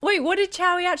Wait, what did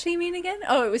Chowy actually mean again?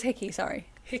 Oh, it was hickey, sorry.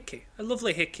 Hickey. A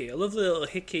lovely hickey. A lovely little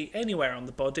hickey anywhere on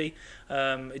the body.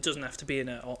 It doesn't have to be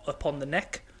upon the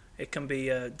neck. It can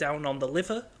be down on the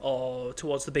liver or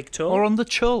towards the big toe. Or on the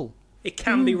chull. It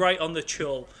can be right on the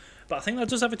chull. But I think that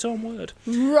does have its own word.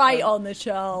 Right on the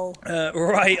chull.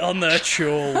 Right on the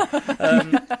chull.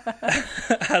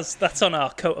 That's on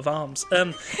our coat of arms.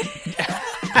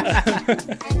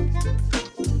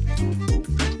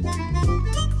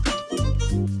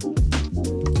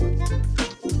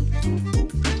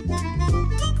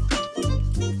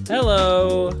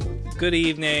 Hello, good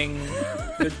evening,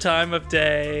 good time of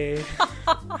day,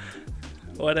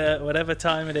 whatever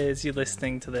time it is you're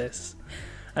listening to this,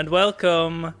 and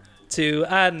welcome to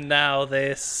And Now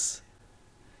This.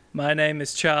 My name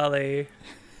is Charlie.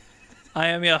 I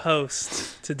am your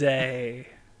host today.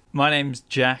 My name's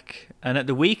Jack, and at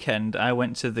the weekend I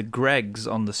went to the Greggs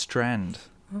on the Strand.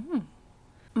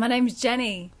 My name's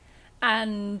Jenny,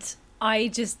 and I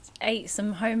just ate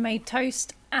some homemade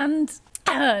toast, and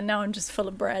now I'm just full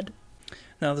of bread.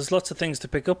 Now, there's lots of things to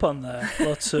pick up on there.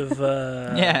 Lots of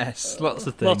yes, lots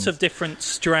of things. Lots of different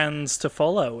strands to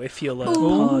follow, if you'll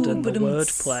pardon the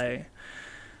wordplay.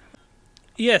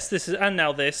 Yes, this is And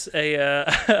Now This, a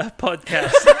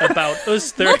podcast about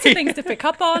us three. Lots of things to pick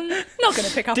up on. Not going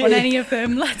to pick up on any of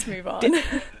them. Let's move on.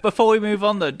 Before we move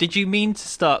on, though, did you mean to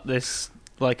start this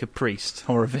like a priest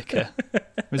or a vicar?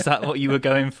 Was that what you were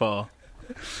going for?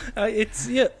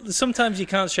 Sometimes you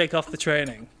can't shake off the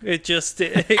training. It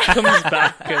comes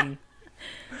back and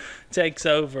takes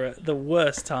over at the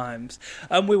worst times.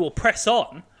 And we will press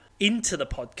on into the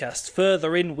podcast.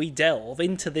 Further in we delve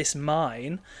into this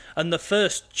mine, and the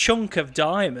first chunk of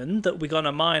diamond that we're going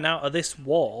to mine out of this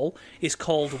wall is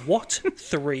called What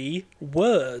 3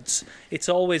 Words. It's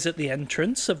always at the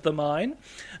entrance of the mine,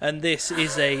 and this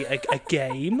is a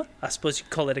game, I suppose you'd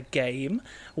call it a game,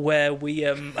 where we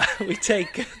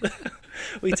take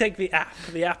the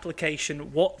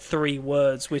application What 3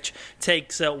 Words, which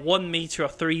takes 1 metre or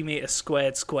 3 metre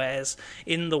squared squares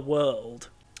in the world,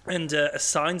 and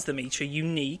assigns them each a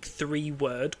unique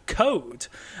 3-word code.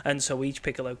 And so we each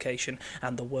pick a location,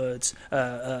 and the words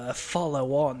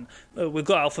follow on. We've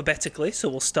got alphabetically, so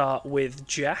we'll start with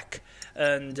Jack,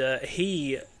 and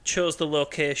he chose the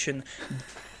location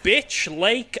Bitch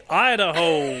Lake,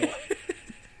 Idaho.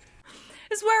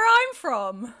 It's where I'm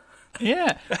from.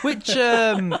 Yeah. Which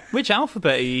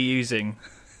alphabet are you using?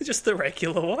 Just the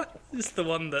regular one. Just the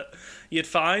one that you'd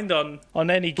find on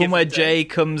any given one where day. J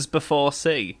comes before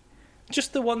C.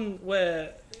 Just the one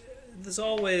where there's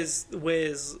always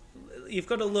ways. You've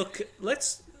got to look.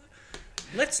 Let's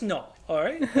not. All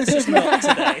right. Let's just not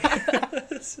today.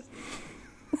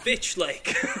 Bitch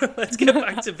Lake. Let's get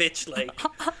back to Bitch Lake.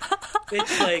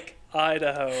 Bitch Lake,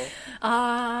 Idaho.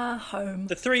 Home.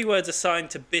 The 3 words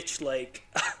assigned to Bitch Lake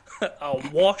are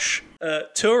wash,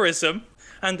 tourism,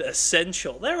 and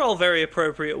essential. They're all very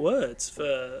appropriate words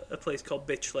for a place called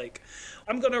Bitch Lake.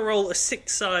 I'm going to roll a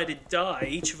 6-sided die.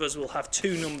 Each of us will have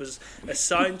 2 numbers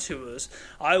assigned to us.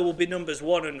 I will be numbers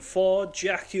 1 and 4.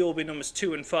 Jack, you'll be numbers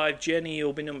 2 and 5. Jenny,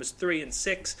 you'll be numbers 3 and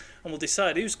 6. And we'll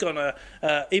decide who's going to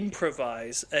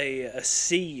improvise a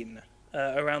scene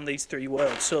around these 3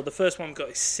 words. So the first one we've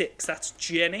got is 6. That's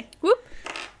Jenny. Whoop.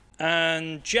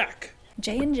 And Jack.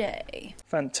 J&J.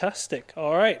 Fantastic.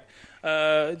 All right.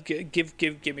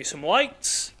 Give me some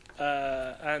lights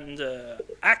and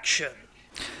action.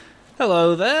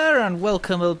 Hello there, and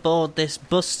welcome aboard this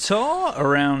bus tour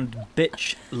around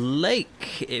Bitch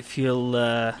Lake. If you'll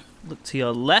look to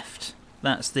your left,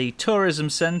 that's the tourism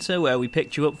centre where we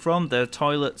picked you up from. There are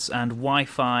toilets and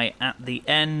Wi-Fi at the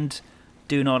end.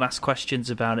 Do not ask questions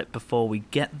about it before we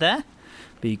get there.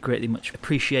 Be greatly much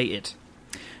appreciated.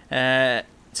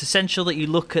 It's essential that you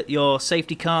look at your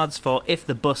safety cards for if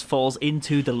the bus falls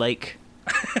into the lake.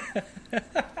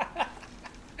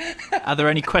 Are there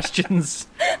any questions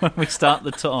when we start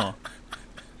the tour?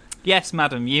 Yes,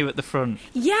 madam, you at the front.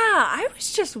 Yeah, I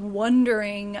was just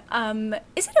wondering,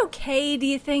 is it okay, do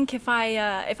you think, if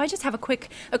I just have a quick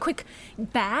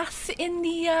bath in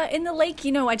the lake?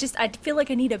 You know, I feel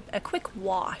like I need a quick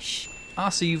wash. Ah,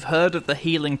 so you've heard of the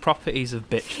healing properties of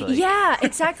Bitch Lake? Yeah,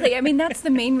 exactly. I mean, that's the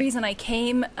main reason I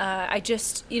came. I'm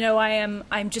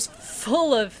just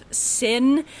full of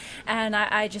sin, and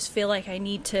I just feel like I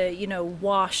need to,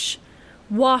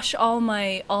 wash all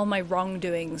my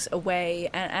wrongdoings away,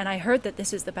 and I heard that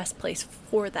this is the best place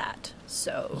for that.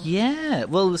 So yeah,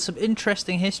 well, there's some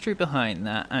interesting history behind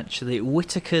that. Actually,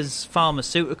 Whitaker's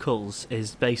Pharmaceuticals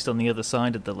is based on the other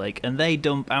side of the lake, and they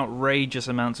dump outrageous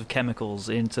amounts of chemicals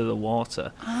into the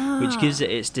water, which gives it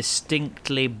its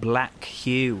distinctly black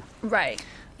hue. Right.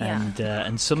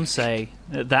 And some say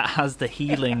that has the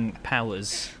healing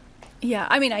powers. Yeah,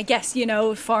 I mean, I guess,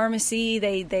 pharmacy,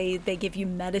 they give you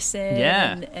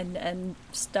medicine and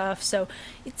stuff, so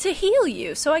to heal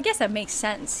you. So I guess that makes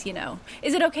sense,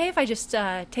 Is it okay if I just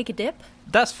take a dip?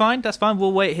 That's fine.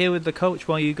 We'll wait here with the coach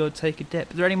while you go take a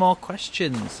dip. Are there any more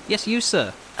questions? Yes, you,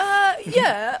 sir.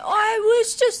 Yeah, I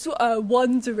was just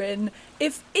wondering,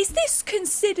 is this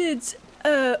considered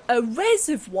a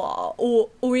reservoir,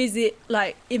 or is it,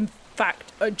 in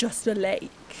fact, just a lake?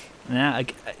 Yeah,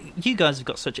 you guys have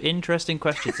got such interesting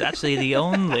questions. It's actually the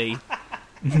only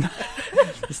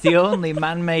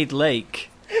man-made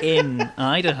lake in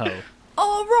Idaho.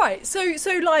 Oh, right. So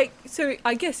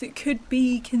I guess it could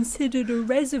be considered a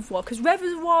reservoir, because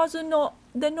reservoirs they're not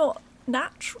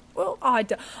natural. Well, I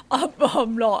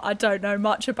don't know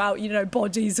much about,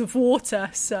 bodies of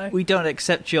water, so. We don't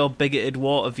accept your bigoted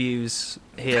water views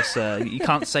here, sir. You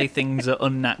can't say things are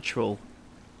unnatural.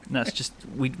 That's just,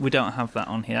 we don't have that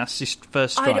on here. That's just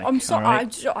first strike. I'm sorry,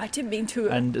 right? I didn't mean to.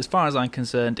 And as far as I'm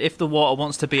concerned, if the water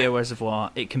wants to be a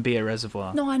reservoir, it can be a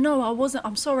reservoir. No, I know, I wasn't.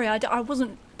 I'm sorry,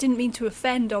 didn't mean to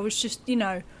offend. I was just,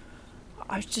 I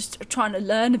was just trying to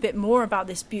learn a bit more about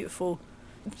this beautiful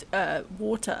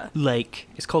water. Lake.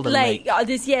 It's called a lake.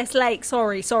 Lake.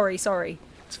 Sorry.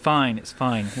 It's fine.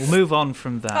 We'll move on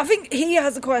from that. I think he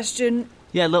has a question.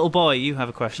 Yeah, little boy, you have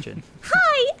a question.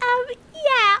 Hi,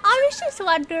 I was just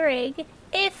wondering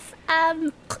if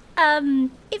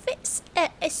it's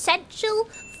essential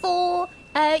for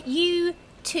you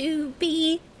to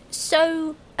be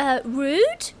so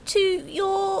rude to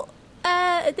your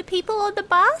the people on the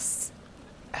bus.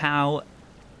 How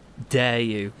dare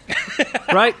you?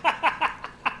 Right?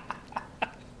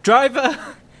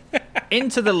 Driver,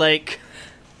 into the lake.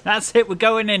 That's it, we're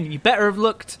going in. You better have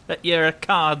looked at your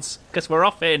cards, because we're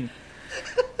off in.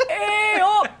 Hey,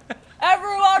 up!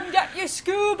 Everyone get your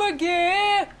scuba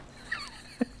gear!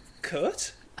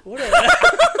 Cut? What I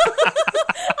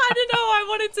don't know, I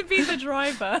wanted to be the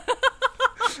driver.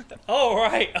 Oh,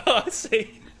 right. Oh, I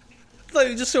see. I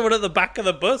thought you just someone at the back of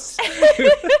the bus.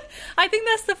 I think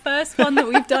that's the first one that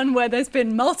we've done where there's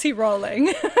been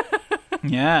multi-rolling.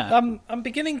 Yeah. I'm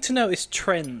beginning to notice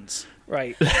trends.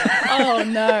 Right. Oh,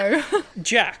 no.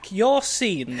 Jack, your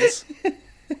scenes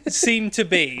seem to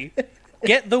be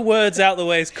get the words out the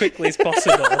way as quickly as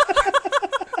possible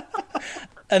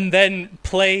and then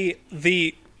play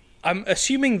I'm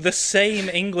assuming the same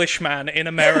Englishman in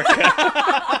America.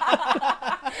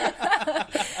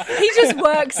 He just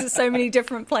works at so many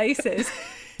different places.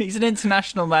 He's an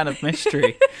international man of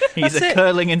mystery. He's a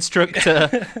curling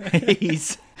instructor.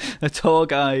 He's a tour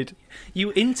guide.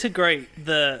 You integrate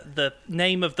the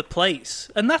name of the place,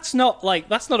 and that's not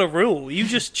a rule. You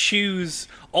just choose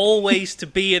always to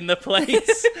be in the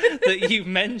place that you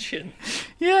mention.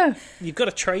 Yeah, you've got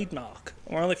a trademark.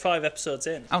 We're only 5 episodes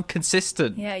in. I'm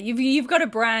consistent. Yeah, you've got a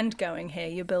brand going here.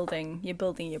 You're building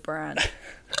your brand.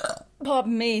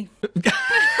 Pardon me.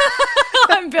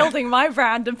 I'm building my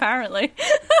brand, apparently.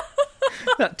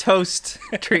 That toast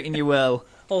treating you well.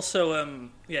 Also,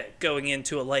 going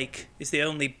into a lake is the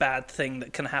only bad thing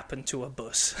that can happen to a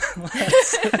bus.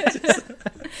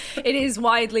 It is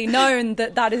widely known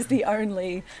that is the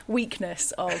only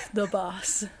weakness of the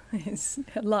bus. It's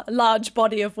a large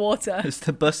body of water. It's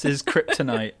the bus's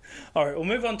kryptonite. All right, we'll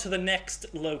move on to the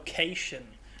next location.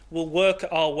 We'll work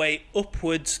our way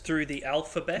upwards through the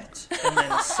alphabet and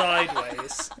then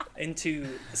sideways into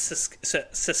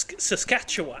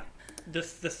Saskatchewan. The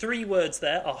 3 words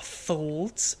there are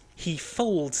folds. He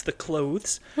folds the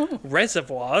clothes.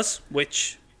 Reservoirs,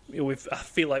 which I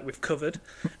feel like we've covered,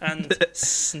 and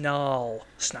snarl.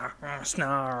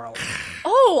 Snarl.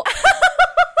 Oh,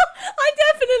 I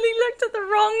definitely looked at the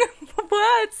wrong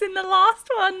words in the last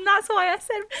one. That's why I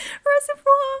said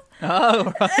reservoir.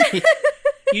 Oh, right.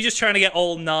 You're just trying to get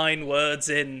all 9 words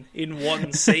in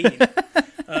one scene.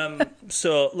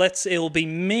 So it'll be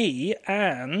me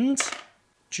and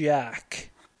Jack.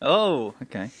 Oh,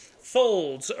 okay.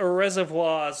 Folds,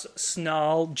 reservoirs,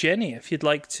 snarl. Jenny, if you'd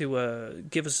like to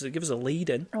give us a lead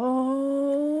in.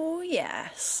 Oh,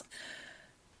 yes.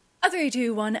 3,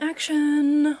 2, 1,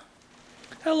 action.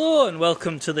 Hello and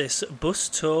welcome to this bus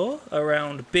tour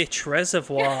around Bitch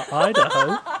Reservoir,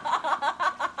 Idaho.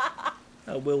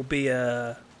 We'll be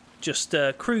just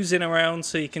cruising around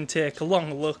so you can take a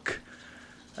long look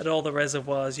at all the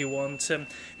reservoirs you want.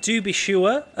 Do be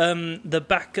sure the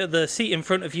back of the seat in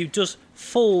front of you does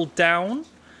fold down.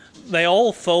 They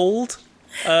all fold.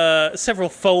 Several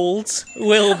folds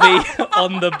will be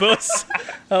on the bus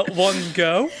at one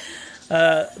go.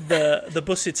 The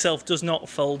bus itself does not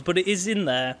fold, but it is in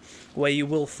there where you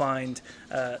will find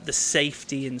the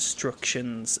safety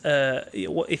instructions.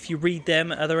 If you read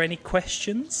them, are there any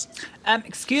questions?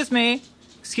 Excuse me,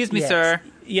 Yes. sir.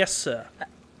 Yes, sir.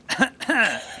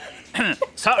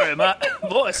 Sorry, my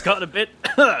voice got a bit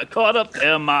caught up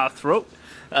there in my throat.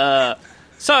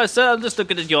 Sorry, sir, I'm just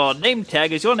looking at your name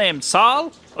tag. Is your name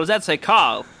Saul? Or does that say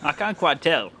Carl? I can't quite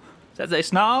tell. Does that say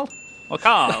Snarl or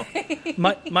Carl?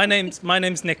 My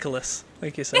name's Nicholas.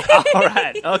 Thank you, sir. All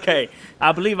right, okay.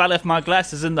 I believe I left my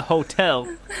glasses in the hotel.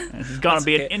 This is going to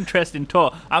be an interesting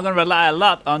tour. I'm going to rely a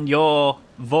lot on your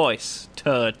voice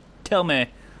to tell me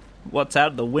what's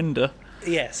out the window.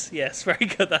 Yes, very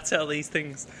good. That's how these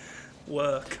things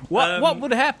work. What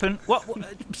would happen?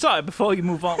 Sorry, before you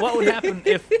move on, what would happen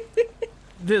if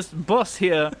this bus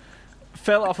here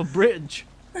fell off a bridge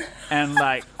and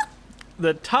like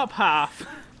the top half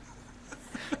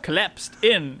collapsed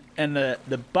in and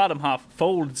the bottom half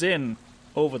folds in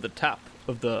over the top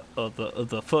of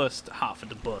the first half of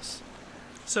the bus?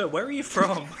 So, where are you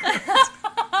from?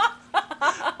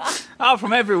 I'm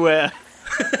from everywhere.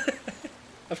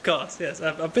 Of course, yes,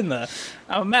 I've been there.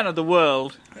 I'm a man of the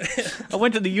world. I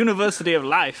went to the University of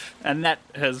Life, and that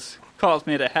has caused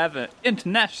me to have an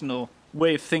international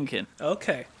way of thinking.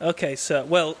 Okay, sir.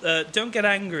 Well, don't get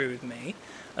angry with me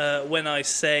when I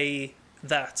say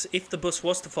that if the bus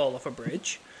was to fall off a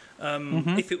bridge,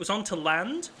 if it was onto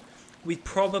land, we'd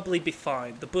probably be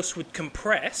fine. The bus would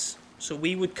compress, so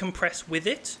we would compress with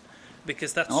it,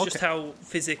 because that's just how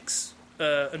physics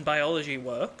and biology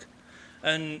work.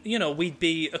 And, we'd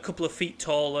be a couple of feet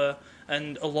taller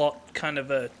and a lot kind of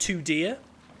 2D'er,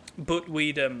 but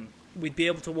we'd be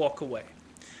able to walk away.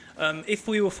 If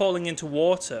we were falling into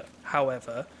water,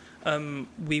 however,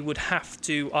 we would have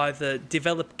to either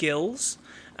develop gills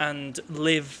and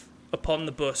live upon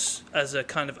the bus as a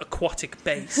kind of aquatic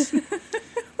base,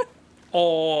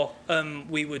 or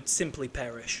we would simply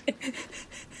perish.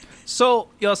 So,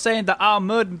 you're saying there are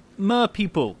mer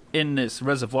people in this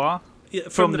reservoir? Yeah,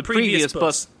 from the previous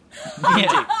bus.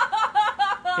 Yeah.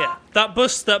 Yeah, that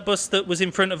bus that was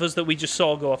in front of us that we just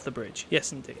saw go off the bridge.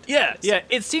 Yes, indeed. Yeah.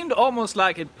 It seemed almost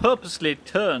like it purposely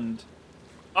turned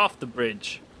off the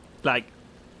bridge. Like,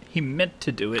 he meant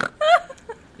to do it.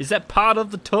 Is that part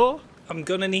of the tour? I'm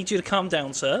going to need you to calm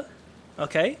down, sir.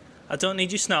 Okay? I don't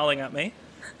need you snarling at me.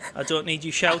 I don't need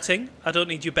you shouting. I don't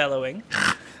need you bellowing.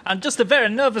 I'm just a very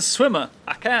nervous swimmer.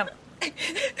 I can't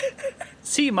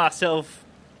see myself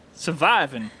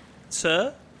surviving.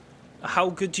 Sir, how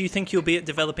good do you think you'll be at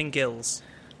developing gills?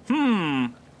 I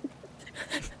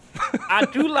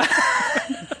do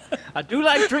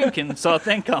like drinking, so I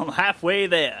think I'm halfway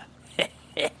there.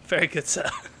 Very good, sir.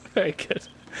 Very good.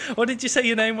 What did you say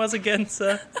your name was again,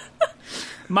 sir?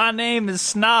 My name is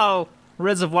Snarl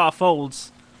Reservoir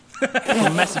Folds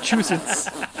from Massachusetts.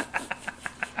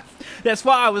 That's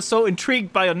why I was so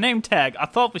intrigued by your name tag. I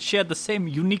thought we shared the same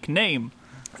unique name.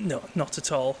 No, not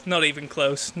at all. Not even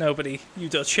close. Nobody. You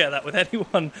don't share that with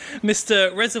anyone.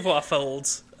 Mr. Reservoir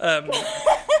Folds.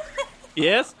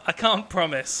 Yes? I can't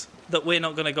promise that we're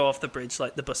not going to go off the bridge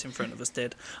like the bus in front of us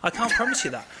did. I can't promise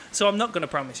you that. So I'm not going to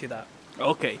promise you that.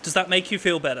 Okay. Does that make you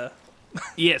feel better?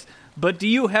 Yes. But do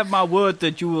you have my word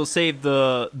that you will save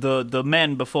the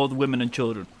men before the women and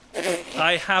children?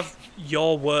 I have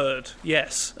your word.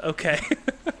 Yes. Okay.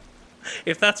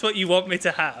 If that's what you want me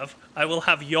to have, I will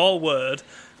have your word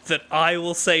that I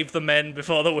will save the men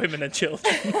before the women and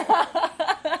children.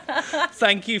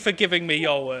 Thank you for giving me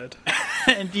your word.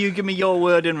 And do you give me your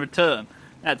word in return?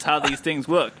 That's how these things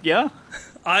work, yeah?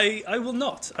 I will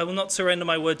not. I will not surrender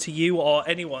my word to you or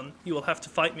anyone. You will have to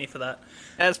fight me for that.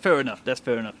 That's fair enough.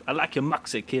 I like your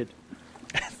moxie, kid.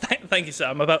 Thank you, sir.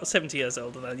 I'm about 70 years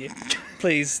older than you.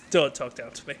 Please don't talk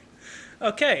down to me.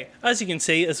 Okay, as you can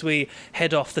see, as we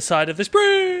head off the side of this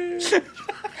bridge.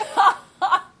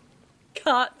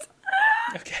 Cut.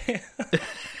 Okay.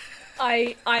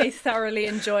 I thoroughly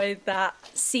enjoyed that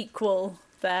sequel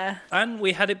there. And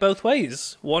we had it both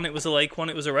ways. One, it was a lake. One,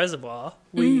 it was a reservoir.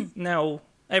 Now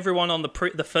everyone on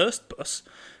the first bus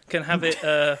can have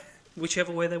it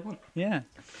whichever way they want. Yeah.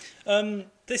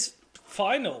 This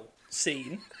final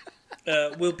scene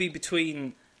will be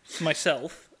between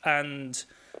myself and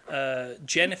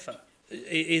Jennifer.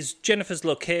 It is Jennifer's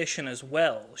location as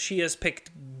well. She has picked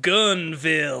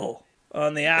Gunville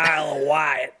on the Isle of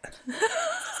Wight.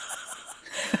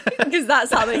 Because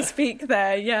that's how they speak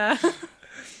there, yeah.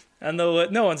 And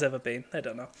no one's ever been. They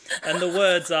don't know. And the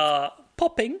words are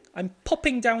popping. I'm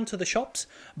popping down to the shops.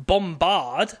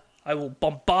 Bombard. I will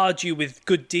bombard you with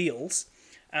good deals.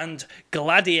 And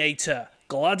gladiator.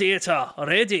 Gladiator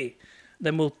ready.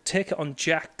 Then we'll take it on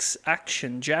Jack's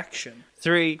action.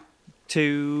 3,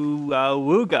 2,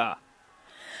 wooga.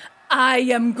 I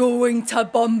am going to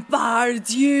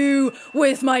bombard you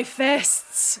with my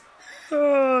fists.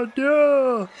 Oh,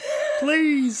 no.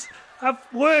 Please. I've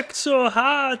worked so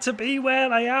hard to be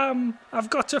where I am. I've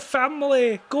got a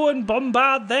family. Go and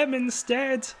bombard them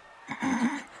instead.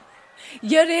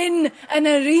 You're in an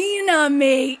arena,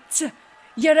 mate.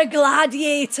 You're a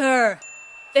gladiator.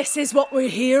 This is what we're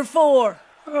here for.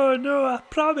 Oh, no, I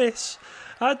promise.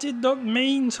 I did not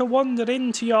mean to wander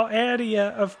into your area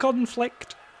of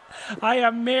conflict. I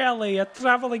am merely a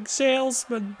travelling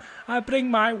salesman. I bring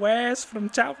my wares from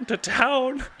town to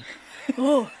town.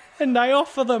 Oh. And I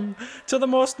offer them to the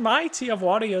most mighty of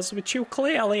warriors, which you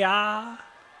clearly are.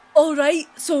 All right,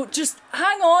 so just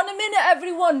hang on a minute,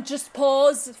 everyone. Just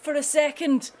pause for a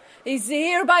second. He's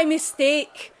here by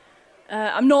mistake.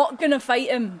 I'm not going to fight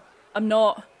him. I'm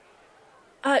not.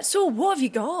 So what have you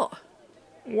got?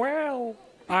 Well,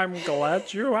 I'm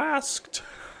glad you asked.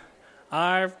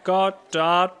 I've got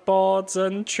dartboards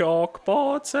and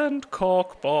chalkboards and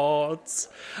corkboards.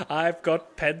 I've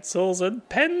got pencils and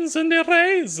pens and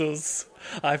erasers.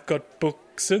 I've got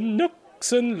books and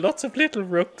nooks and lots of little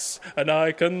rooks, and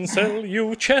I can sell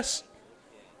you chess.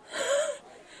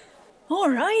 All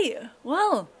right,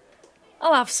 well,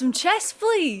 I'll have some chess,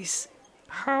 please.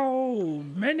 How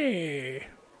many?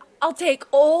 I'll take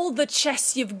all the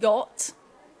chess you've got.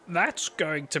 That's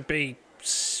going to be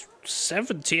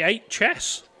 78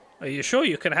 chess. Are you sure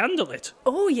you can handle it?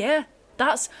 Oh yeah,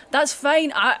 that's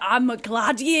fine. I'm a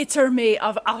gladiator, mate.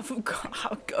 I've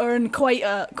earned quite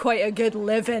a good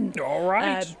living. All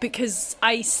right. Because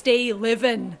I stay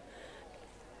living.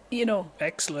 You know.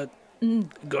 Excellent.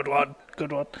 Good one.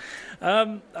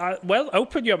 Well,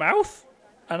 open your mouth,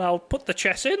 and I'll put the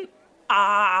chess in.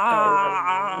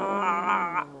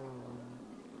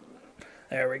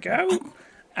 There we go.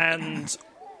 And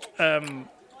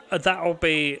that'll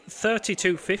be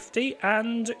 32.50,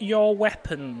 and your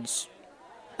weapons.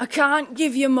 I can't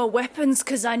give you my weapons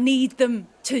because I need them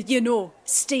to,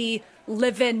 stay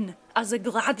living as a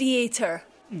gladiator.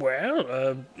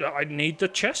 Well, I need the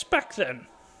chess back then.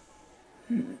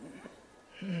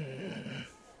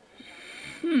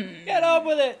 Get on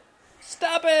with it!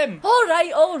 Stab him! All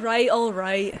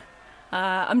right.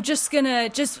 I'm just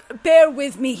bear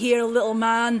with me here, little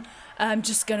man. I'm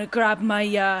just gonna grab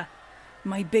my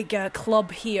my big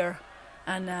club here,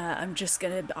 and I'll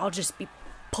just be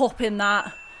popping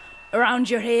that around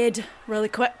your head really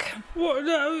quick. What?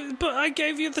 No, but I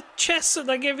gave you the chess,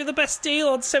 and I gave you the best deal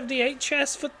on 78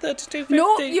 chess for 32.50.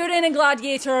 No, you're in a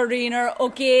gladiator arena,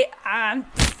 okay?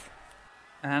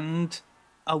 And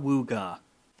a wooga.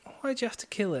 Why'd you have to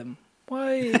kill him?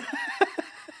 Why? he's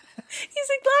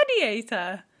a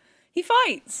gladiator. He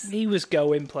fights. He was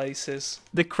going places.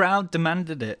 The crowd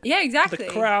demanded it. Yeah, exactly.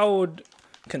 The crowd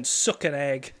can suck an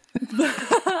egg.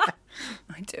 I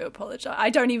do apologise. I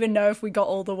don't even know if we got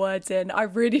all the words in. I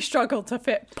really struggled to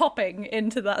fit popping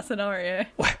into that scenario.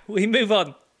 We move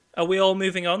on. Are we all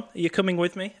moving on? Are you coming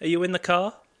with me? Are you in the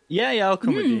car? Yeah, I'll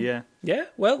come with you, yeah. Yeah?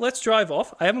 Well, let's drive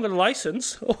off. I haven't got a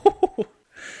licence.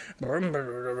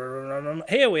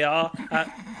 Here we are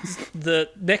at the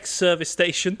next service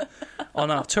station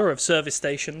on our tour of service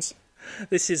stations.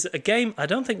 This is a game I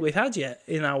don't think we've had yet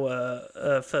in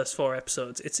our first 4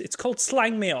 episodes. It's called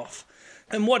Slang Me Off.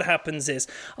 And what happens is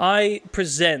I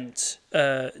present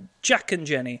Jack and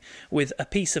Jenny with a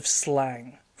piece of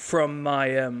slang from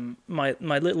my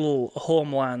my little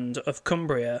homeland of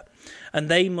Cumbria, and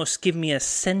they must give me a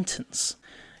sentence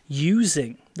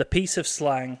using the piece of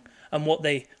slang and what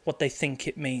they think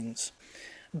it means.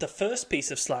 The first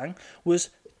piece of slang was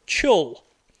Chull.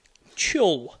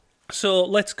 Chull. So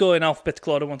let's go in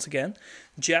alphabetical order once again.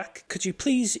 Jack, could you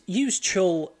please use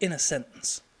Chull in a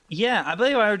sentence? Yeah, I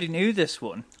believe I already knew this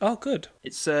one. Oh, good.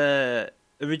 It's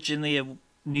originally a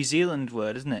New Zealand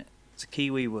word, isn't it? It's a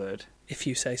Kiwi word. If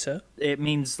you say so. It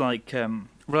means like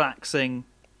relaxing,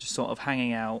 just sort of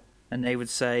hanging out. And they would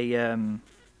say,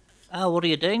 oh, what are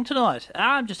you doing tonight?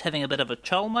 I'm just having a bit of a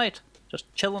chill, mate.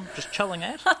 Just chilling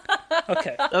out.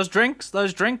 Okay. Those drinks,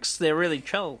 they're really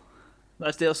chill.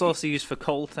 That's also used for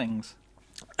cold things.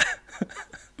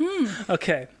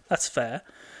 Okay, that's fair.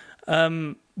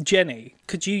 Jenny,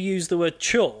 could you use the word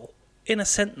chull in a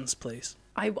sentence, please?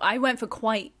 I went for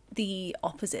quite the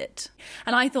opposite.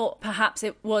 And I thought perhaps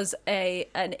it was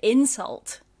an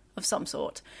insult of some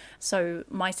sort. So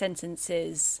my sentence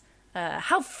is,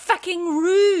 how fucking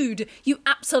rude, you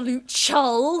absolute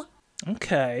chull.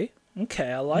 Okay,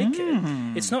 I like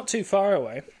it. It's not too far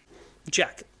away.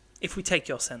 Jack, if we take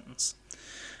your sentence,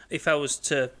 if I was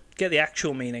to get the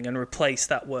actual meaning and replace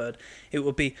that word, it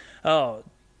would be, oh,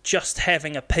 just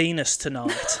having a penis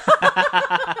tonight.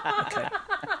 Okay.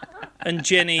 And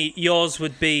Jenny, yours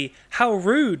would be, how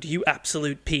rude, you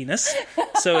absolute penis.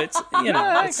 So it's, you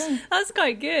know. That's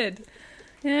quite good.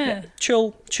 Yeah.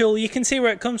 Chull, you can see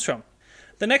where it comes from.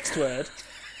 The next word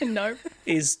No.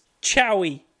 is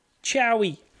Chowy.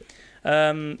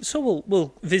 So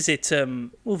we'll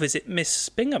visit Miss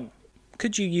Bingham.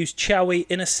 Could you use Chowy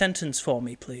in a sentence for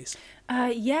me, please?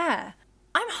 Yeah.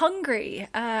 I'm hungry.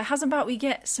 How's about we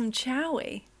get some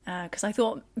chowy? Because I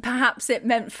thought perhaps it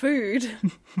meant food.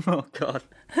 Oh, God.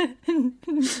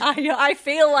 I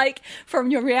feel like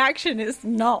from your reaction, it's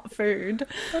not food.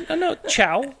 No,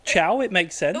 chow, it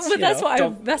makes sense. But that's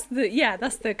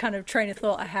that's the kind of train of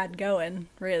thought I had going,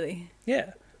 really.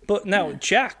 Yeah, but now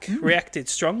Jack reacted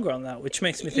stronger on that, which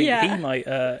makes me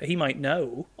think he might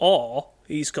know, or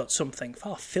he's got something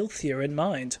far filthier in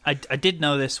mind. I did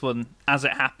know this one as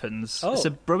it happens. Oh. It's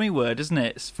a Brummie word, isn't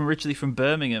it? It's originally from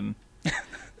Birmingham,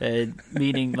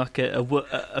 meaning like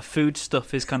a food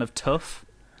stuff is kind of tough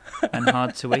and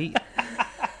hard to eat.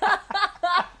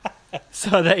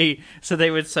 So they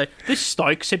would say, this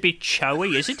steak's a bit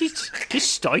chowy, isn't it? This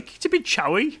steak's a bit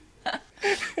chowy.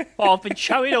 Oh, I've been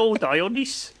chowing all day on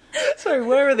this. Sorry,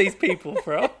 where are these people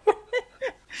from?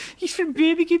 He's from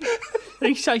Birmingham.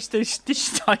 He says this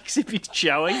steak's a bit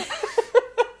chowy.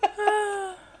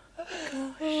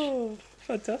 Oh,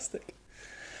 fantastic.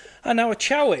 And now a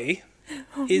chowy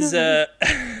is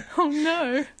Oh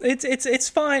no. It's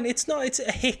fine. It's not. It's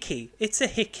a hickey.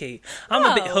 I'm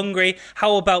a bit hungry.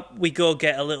 How about we go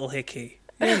get a little hickey?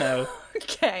 You know.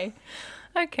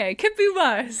 Okay, could be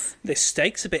worse. This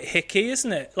steak's a bit hickey,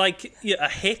 isn't it? Like a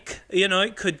hick. You know,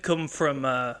 it could come from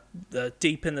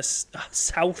deep in the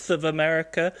south of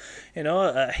America. You know,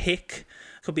 a hick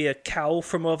could be a cow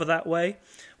from over that way.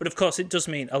 But of course, it does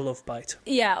mean a love bite.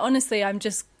 Yeah, honestly, I'm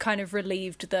just kind of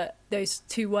relieved that those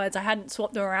two words, I hadn't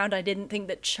swapped them around. I didn't think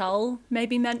that chull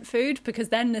maybe meant food, because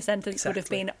then the sentence would have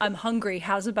been, I'm hungry,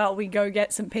 how's about we go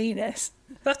get some penis?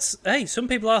 Some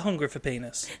people are hungry for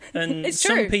penis. And It's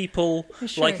some true. people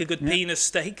It's like true. a good penis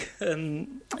steak,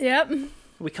 and Yep.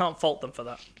 we can't fault them for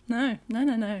that. No.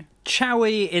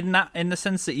 Chowy, in the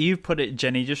sense that you put it,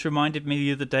 Jenny, just reminded me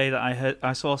the other day that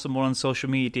I saw someone on social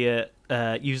media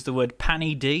use the word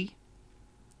panny D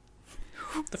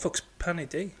The fuck's Panny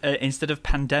D? instead of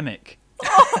pandemic.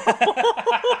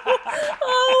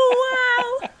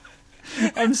 Oh, wow.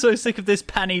 I'm so sick of this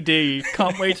panny D.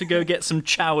 Can't wait to go get some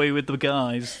chowy with the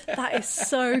guys. That is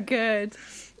so good.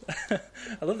 I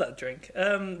love that drink.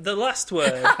 The last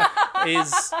word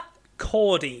is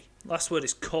Cordy. Last word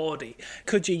is Cordy.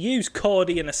 Could you use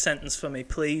Cordy in a sentence for me,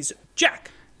 please?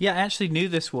 Jack! Yeah, I actually knew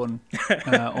this one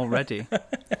already.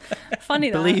 Funny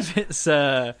I that. believe it's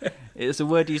a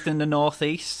word used in the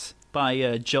northeast by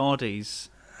Geordies.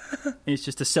 It's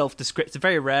just a self-description. It's a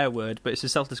very rare word, but it's a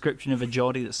self-description of a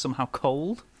Geordie that's somehow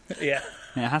cold. Yeah.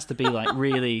 And it has to be like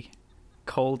really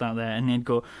cold out there, and they'd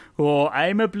go, "Oh,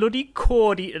 I'm a bloody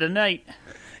Cordy tonight."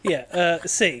 Yeah,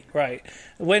 right.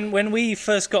 When we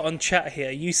first got on chat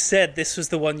here, you said this was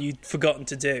the one you'd forgotten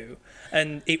to do,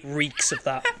 and it reeks of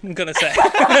that, I'm going to say.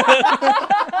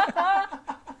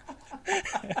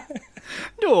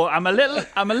 No, I'm a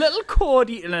little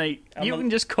Cordy tonight. You can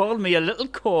just call me a little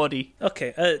Cordy.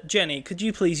 Okay, Jenny, could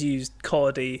you please use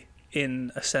Cordy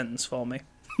in a sentence for me?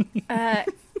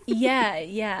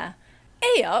 Yeah.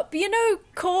 Hey up, you know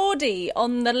Cordy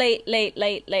on the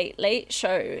late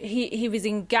show. He was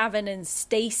in Gavin and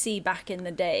Stacey back in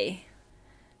the day.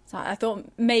 So I thought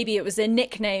maybe it was a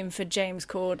nickname for James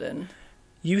Corden.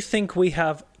 You think we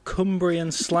have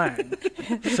Cumbrian slang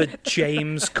for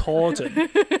James Corden?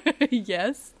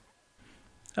 Yes.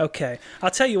 Okay, I'll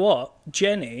tell you what,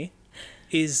 Jenny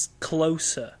is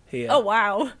closer here. Oh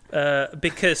wow.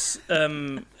 Because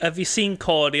have you seen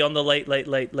Cordy on the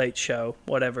late show,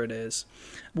 whatever it is,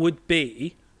 would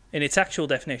be, in its actual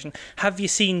definition, have you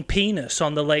seen penis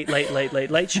on the late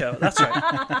show? That's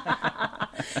right.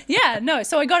 Yeah, no,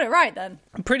 so I got it right then.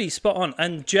 Pretty spot on.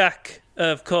 And Jack,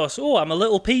 of course, I'm a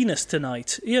little penis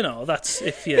tonight. You know, that's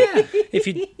if you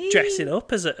dress it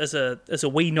up as a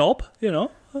wee knob, you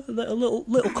know, a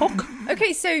little cock.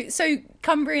 Okay, so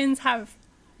Cumbrians have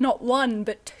not one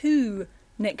but two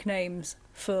nicknames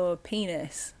for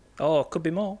penis. Oh, could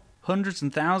be more. Hundreds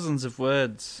and thousands of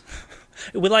words.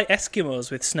 We're like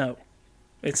Eskimos with snow.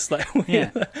 It's like we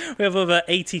have over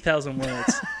 80,000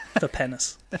 words for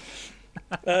penis.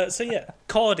 So yeah,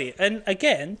 Cordy. And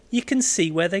again, you can see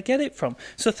where they get it from.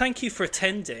 So thank you for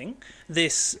attending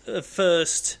this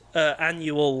first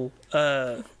annual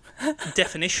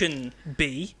Definition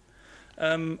Bee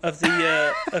of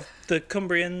the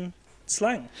Cumbrian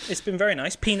slang. It's been very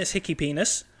nice. Penis, hickey,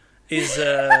 penis is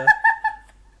the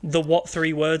what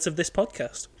 3 words of this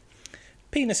podcast.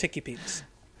 Penis, hickey, penis.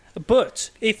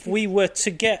 But if we were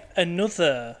to get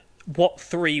another what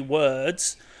 3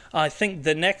 words, I think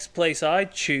the next place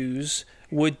I'd choose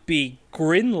would be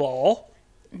Grinlaw.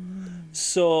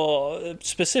 So,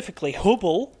 specifically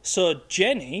Hubble. So,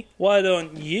 Jenny, why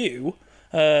don't you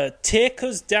take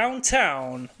us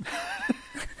downtown?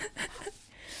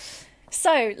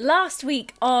 So, last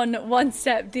week on One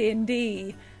Step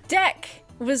D&D, Deck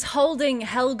was holding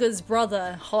Helga's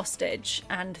brother hostage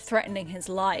and threatening his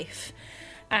life.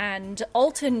 And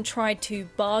Alton tried to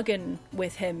bargain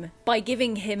with him by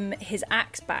giving him his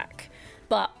axe back,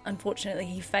 but unfortunately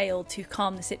he failed to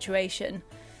calm the situation.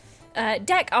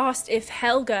 Deck asked if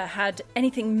Helga had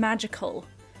anything magical.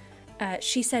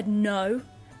 She said no,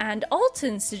 and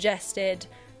Alton suggested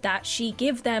that she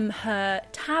give them her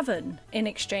tavern in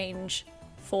exchange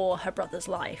for her brother's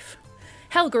life.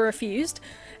 Helga refused,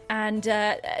 and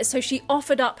so she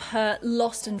offered up her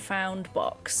lost and found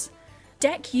box.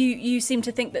 Deck, you seem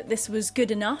to think that this was good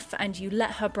enough, and you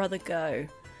let her brother go.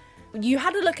 You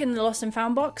had a look in the lost and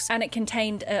found box, and it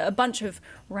contained a bunch of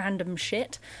random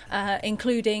shit,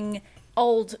 including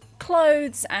old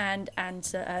clothes and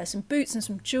some boots and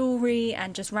some jewellery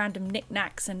and just random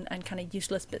knickknacks and kind of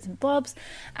useless bits and bobs,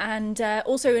 and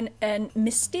also a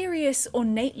mysterious,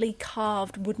 ornately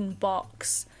carved wooden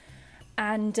box.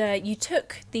 And you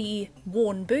took the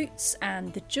worn boots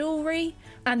and the jewellery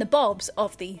and the bobs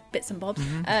of the bits and bobs.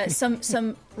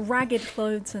 Some ragged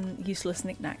clothes and useless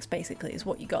knickknacks, basically, is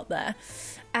what you got there.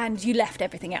 And you left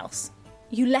everything else.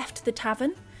 You left the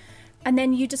tavern, and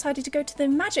then you decided to go to the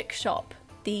magic shop,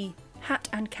 the Hat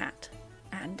and Cat.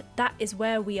 And that is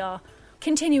where we are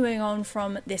continuing on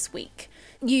from this week.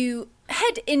 You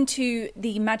head into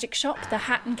the magic shop, the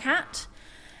Hat and Cat,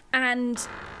 and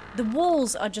the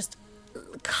walls are just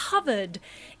covered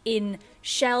in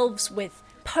shelves with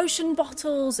potion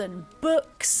bottles and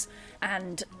books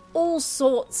and all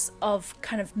sorts of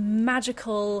kind of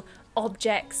magical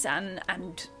objects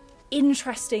and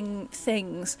interesting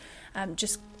things,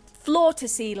 just floor to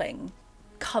ceiling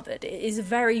covered. It is a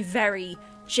very, very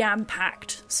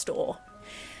jam-packed store.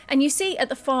 And you see at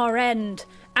the far end,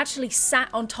 actually sat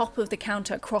on top of the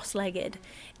counter cross-legged,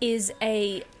 is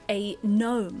a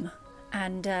gnome.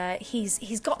 And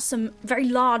he's got some very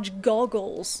large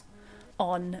goggles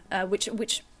on,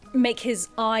 which make his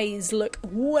eyes look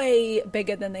way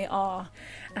bigger than they are.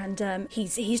 And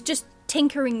he's just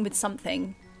tinkering with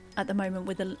something at the moment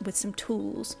with some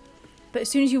tools. But as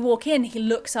soon as you walk in, he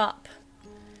looks up,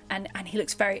 and he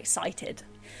looks very excited.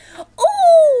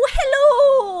 Oh,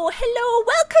 hello,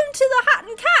 welcome to the Hat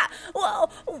and Cat. Well,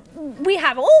 we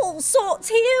have all sorts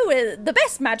here with the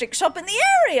best magic shop in the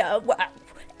area. Well,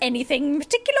 anything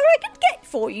particular I can get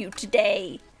for you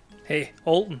today? Hey,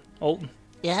 Alton.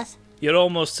 Yes? You're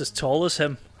almost as tall as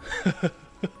him.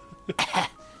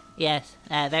 Yes,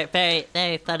 very, very,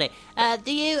 very funny.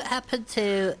 Do you happen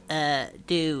to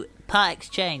do part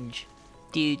exchange?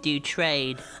 Do you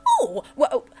trade? Oh,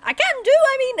 well, I can do.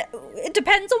 I mean, it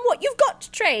depends on what you've got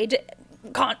to trade.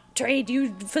 Can't trade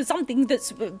you for something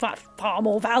that's far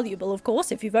more valuable, of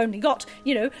course, if you've only got,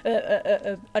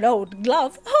 an old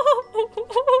glove.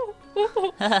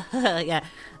 Yeah.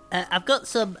 I've got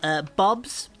some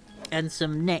bobs and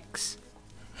some nicks.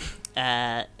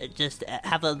 Just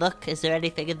have a look. Is there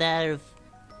anything in there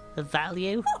of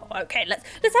value? Oh, okay, let's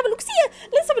have a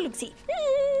look. See.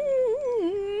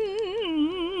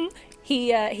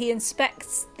 He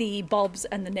inspects the bobs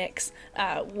and the nicks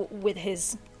with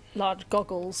his large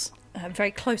goggles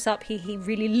very close up. He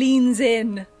really leans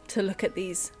in to look at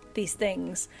these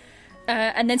things,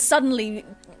 and then suddenly,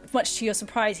 much to your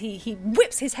surprise, he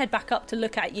whips his head back up to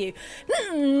look at you.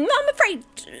 I'm afraid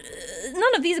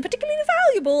none of these are particularly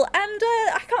valuable, and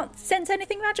I can't sense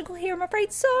anything magical here, I'm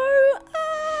afraid, so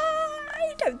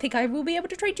I don't think I will be able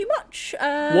to trade you much.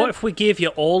 What if we gave you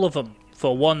all of them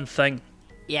for one thing?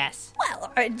 Yes.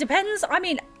 Well, it depends. I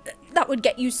mean, that would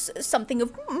get you something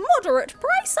of moderate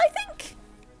price, I think.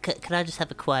 Can I just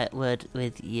have a quiet word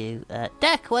with you?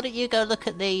 Deck, why don't you go look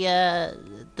at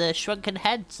the shrunken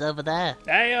heads over there?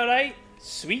 Hey, alright.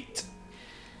 Sweet.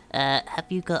 Have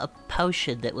you got a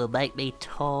potion that will make me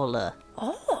taller?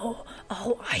 Oh,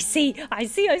 I see.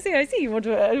 You want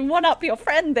to one up your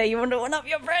friend there.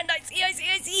 I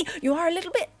see. You are a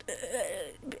little bit,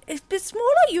 a bit smaller.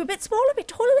 You're a bit smaller, a bit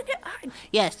taller than him.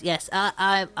 Yes.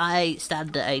 I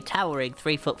stand at a towering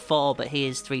 3'4", but he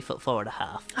is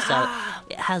 3'4.5". So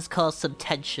has caused some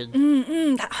tension.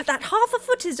 That half a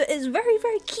foot is very,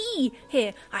 very key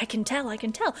here. I can tell. I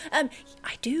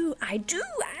do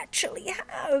actually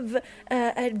have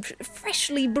a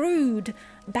freshly brewed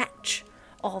batch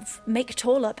of Make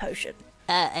Taller potion.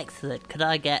 Excellent. Could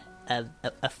I get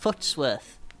a foot's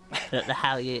worth? I don't know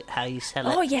how you sell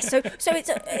it. Oh yes, so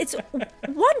it's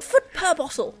 1 foot per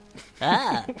bottle.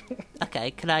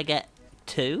 Okay. Can I get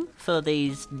 2 for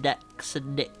these necks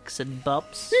and nicks and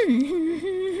bobs?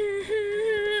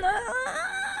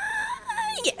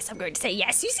 Yes, I'm going to say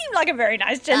yes. You seem like a very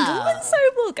nice gentleman, so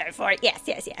we'll go for it. Yes.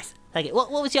 Thank you.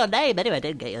 What was your name anyway? I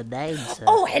didn't get your name. So.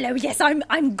 Oh, hello. Yes,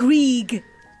 I'm Grieg.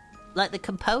 Like the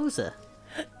composer.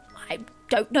 I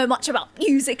don't know much about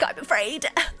music, I'm afraid.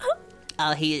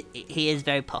 Oh, he is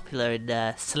very popular in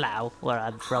Slough, where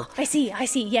I'm from. I see.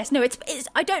 Yes, no, it's.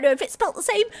 I don't know if it's spelt the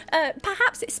same.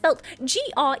 Perhaps it's spelt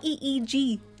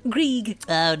Greeg. Grieg.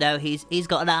 Oh no, he's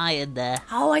got an I in there.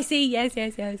 Oh, I see. Yes.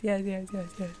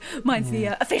 Mine's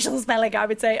the official spelling, I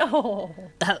would say. Oh.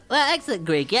 Well, excellent,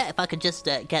 Grieg. Yeah, if I could just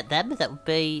get them, that would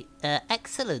be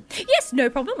excellent. Yes, no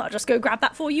problem. I'll just go grab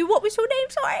that for you. What was your name?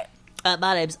 Sorry.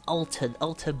 My name's Alton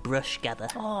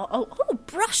Brushgather. Oh,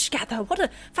 Brushgather. What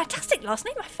a fantastic last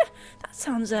name. That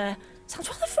sounds rather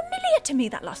familiar to me,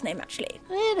 that last name, actually.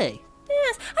 Really?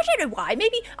 Yes. I don't know why.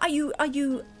 Maybe are you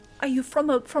from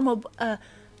a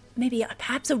maybe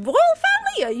perhaps a royal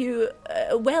family? Are you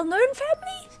a well-known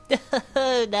family?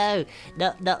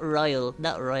 No, not royal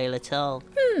at all.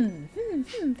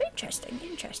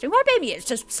 Interesting. Well, maybe it's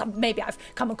just maybe I've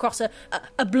come across a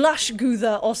blush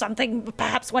goother or something.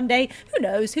 Perhaps one day. Who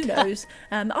knows?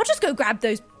 I'll just go grab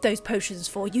those potions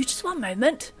for you. Just one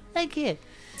moment. Thank you.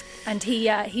 And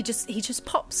he just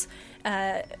pops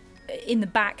in the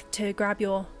back to grab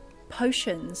your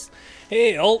potions.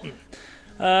 Hey, Alton.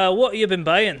 What have you been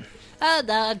buying? Oh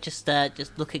no, I'm just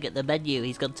looking at the menu.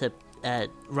 He's going to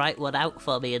write one out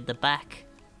for me in the back.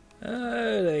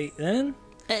 Alright then.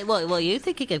 Hey, what are you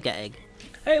thinking of getting?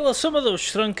 Hey, well, some of those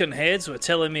shrunken heads were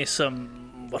telling me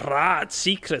some rat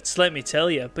secrets, let me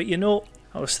tell you. But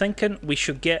I was thinking we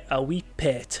should get a wee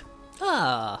pet.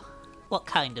 Ah, what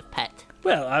kind of pet?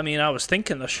 Well, I was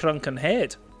thinking a shrunken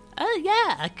head. Oh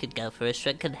yeah, I could go for a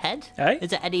shrunken head. Aye?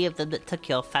 Is there any of them that took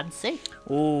your fancy?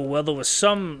 Oh, well, there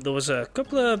was a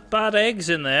couple of bad eggs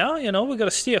in there, we got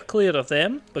to steer clear of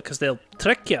them, because they'll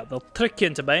trick you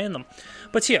into buying them.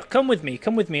 But here, come with me,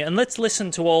 and let's listen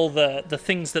to all the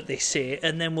things that they say,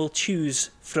 and then we'll choose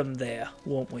from there,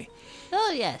 won't we?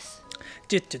 Oh yes.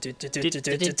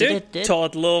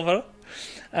 Toddle over.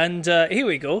 And here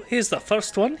we go, here's the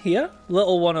first one here,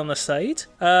 little one on the side.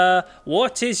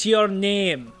 What is your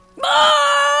name?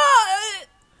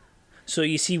 So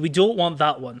you see, we don't want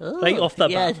that one, right off the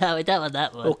bat. Yeah, no, we don't want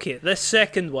that one. Okay, this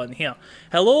second one here.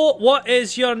 Hello, what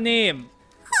is your name?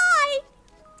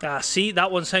 Hi. See,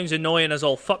 that one sounds annoying as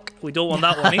all fuck. We don't want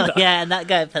that one either. Yeah, not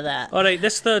going for that. Alright,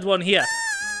 this third one here.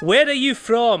 Where are you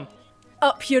from?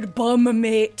 Up your bum,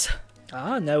 mate.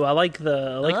 No, I like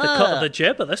the cut of the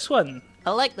jib of this one.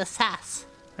 I like the sass.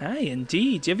 Aye,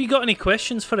 indeed. Have you got any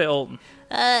questions for it, Alton?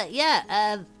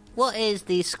 What is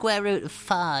the square root of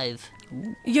 5?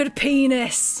 Your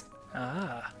penis.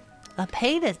 A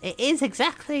penis? It is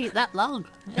exactly that long.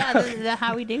 I don't know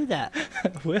how we do that.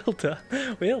 Well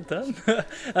done.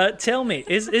 Tell me,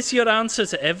 is your answer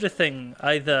to everything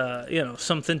either,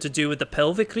 something to do with the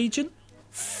pelvic region?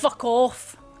 Fuck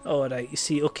off. Alright, you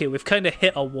see, okay, we've kind of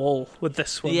hit a wall with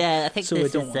this one. Yeah, I think so this we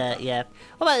don't is, want that. yeah.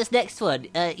 What about this next one?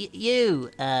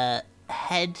 You,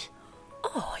 head.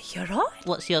 Oh, you're right.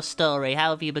 What's your story? How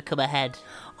have you become a head?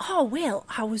 Oh, well,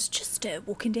 I was just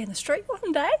walking down the street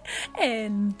one day,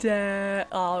 and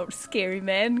a scary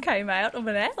man came out of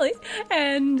an alley,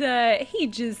 and he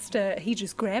just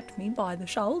grabbed me by the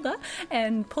shoulder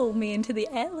and pulled me into the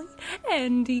alley,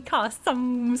 and he cast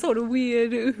some sort of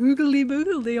weird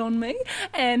hoogly-boogly on me,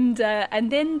 and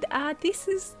then this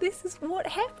is what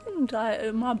happened.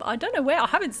 I don't know where. I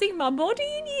haven't seen my body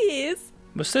in years.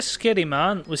 Was this scary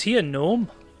man, was he a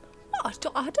gnome?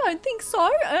 I don't think so.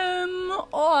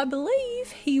 I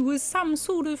believe he was some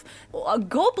sort of a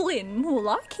goblin, more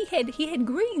like. He had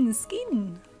green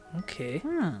skin. Okay.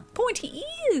 Pointy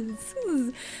ears.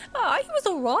 He was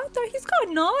all right though. He's quite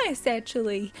nice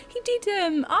actually. He did.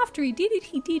 After he did it,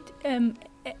 he did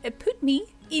put me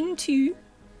into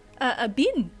a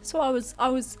bin, so I was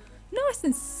nice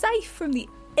and safe from the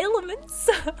elements.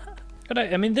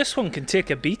 Right, this one can take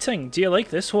a beating. Do you like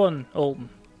this one, Alton?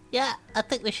 Yeah, I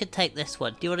think we should take this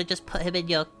one. Do you want to just put him in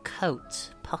your coat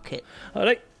pocket?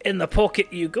 Alright, in the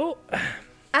pocket you go.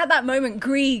 At that moment,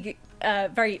 Grieg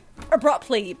very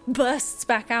abruptly bursts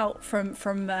back out from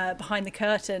behind the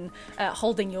curtain,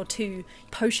 holding your 2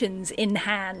 potions in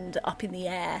hand up in the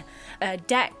air.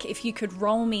 Deck, if you could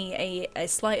roll me a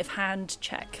sleight of hand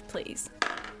check, please.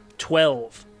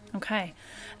 12. Okay.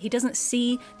 He doesn't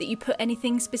see that you put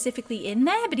anything specifically in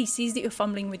there, but he sees that you're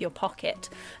fumbling with your pocket.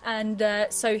 And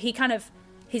so he kind of,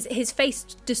 his face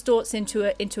distorts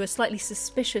into a slightly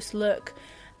suspicious look.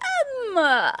 What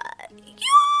are you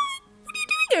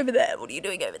doing over there? What are you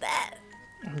doing over there?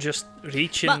 I'm just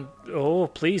reaching. Oh,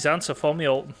 please answer for me,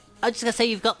 Alton. I was just gonna say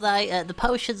you've got the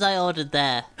potions I ordered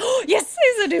there. Yes,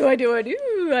 I do.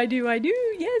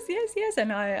 Yes.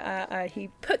 And he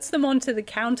puts them onto the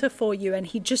counter for you, and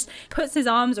he just puts his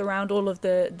arms around all of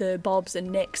the bobs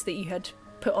and nicks that you had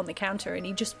put on the counter, and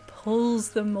he just pulls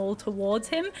them all towards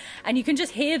him, and you can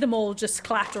just hear them all just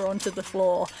clatter onto the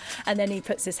floor, and then he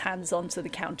puts his hands onto the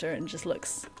counter and just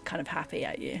looks kind of happy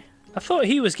at you. I thought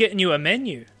he was getting you a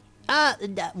menu.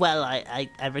 Well, I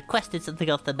requested something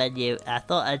off the menu. I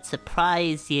thought I'd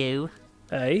surprise you.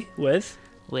 Hey, with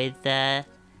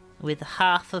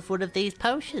half of one of these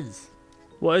potions.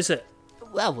 What is it?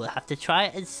 Well, we'll have to try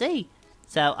it and see.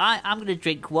 So I'm going to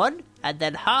drink one, and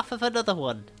then half of another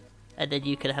one, and then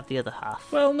you can have the other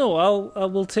half. Well, no, I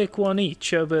will take one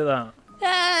each. How about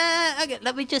that? Okay,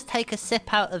 let me just take a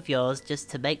sip out of yours just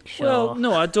to make sure. Well,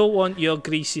 no, I don't want your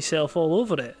greasy self all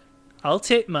over it. I'll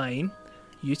take mine,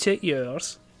 you take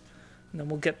yours, and then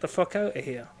we'll get the fuck out of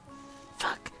here.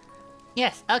 Fuck.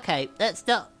 Yes, okay, let's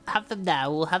not have them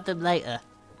now, we'll have them later.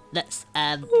 Let's,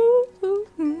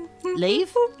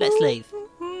 leave? Let's leave.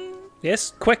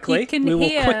 Yes, quickly. We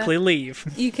will quickly leave.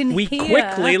 You can We hear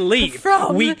quickly leave.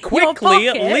 from We your quickly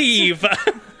pocket. leave.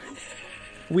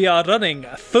 We are running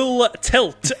full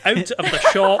tilt out of the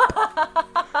shop.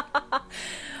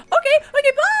 Okay,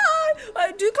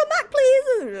 bye! Do come back,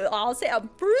 please. I'll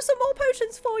brew some more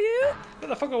potions for you. Get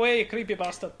the fuck away, you creepy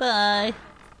bastard. Bye.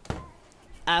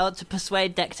 I want to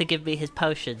persuade Deck to give me his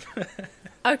potion.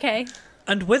 Okay.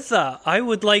 And with that, I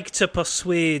would like to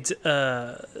persuade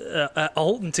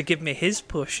Alton to give me his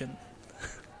potion.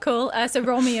 Cool. So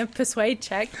roll me a persuade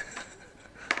check.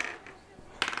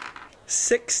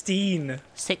 16.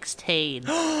 16.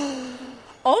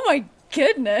 Oh my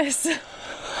goodness.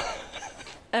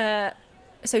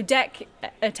 So Deck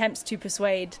attempts to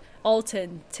persuade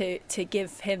Alton to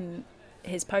give him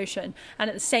his potion,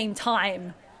 and at the same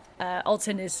time,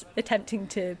 Alton is attempting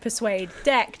to persuade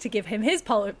Deck to give him his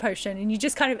potion, and you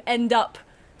just kind of end up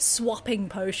swapping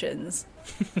potions.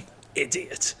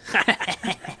 Idiot.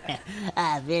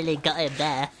 I really got him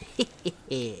there.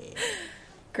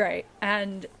 Great,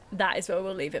 and that is where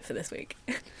we'll leave it for this week.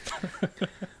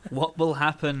 What will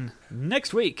happen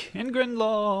next week in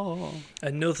Grinlaw?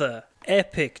 Another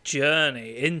epic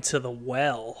journey into the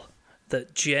well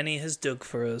that Jenny has dug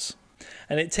for us.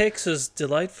 And it takes us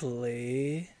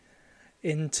delightfully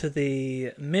into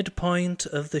the midpoint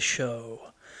of the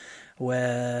show,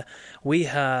 where we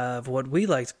have what we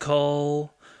like to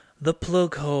call the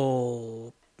plug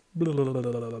hole.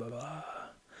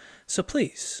 So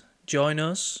please, join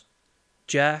us,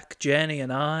 Jack, Jenny,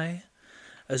 and I,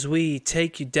 as we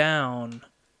take you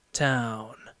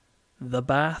downtown. The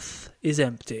bath is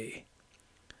empty.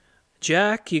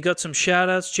 Jack, you got some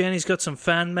shout-outs, Jenny's got some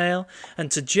fan mail, and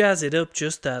to jazz it up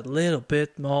just that little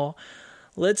bit more,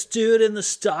 let's do it in the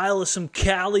style of some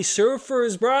Cali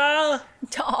surfers, brah!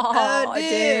 Oh,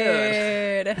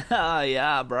 dude. Oh,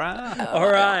 yeah, bruh.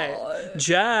 All right,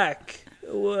 Jack,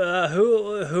 who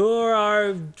are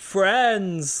our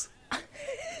friends?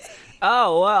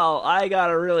 Oh, well, I got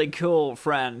a really cool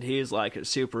friend. He's like a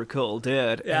super cool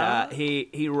dude. Yeah?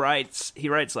 He writes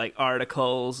like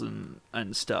articles and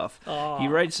stuff. Oh. He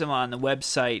writes them on the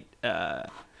website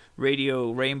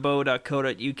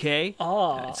radiorainbow.co.uk.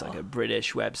 Oh. It's like a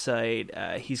British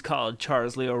website. He's called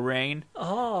Charles Leo Rain.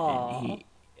 Oh. And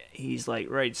he's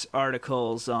like writes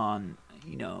articles on,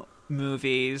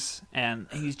 movies, and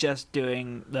he's just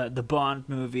doing the Bond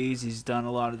movies. He's done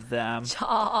a lot of them.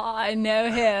 Oh, I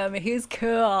know him. He's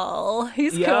cool.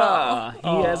 He's Yeah,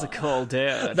 cool. he is a cool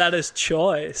dude. That is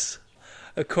choice.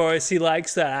 Of course, he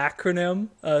likes the acronym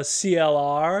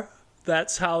CLR.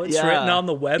 That's how it's written on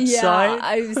the website. Yeah,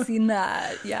 I've seen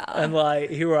that. Yeah. And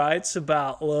he writes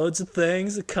about loads of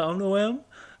things that come to him.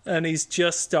 And he's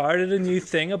just started a new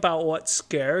thing about what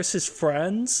scares his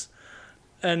friends.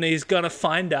 And he's going to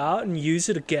find out and use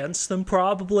it against them,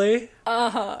 probably.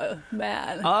 Oh,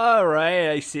 man. All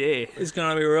right, I see. It's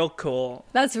going to be real cool.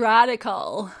 That's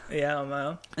radical. Yeah,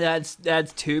 man. That's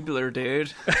tubular,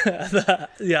 dude.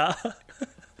 Yeah.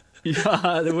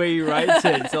 Yeah, the way he writes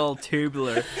it, it's all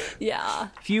tubular. Yeah.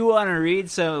 If you want to read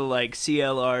some of like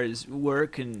CLR's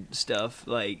work and stuff,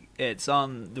 like it's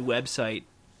on the website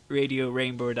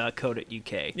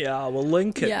radiorainbow.co.uk. Yeah, we'll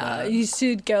link it. Yeah, man. you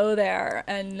should go there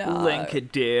and Link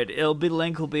it, dude.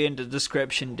 Link will be in the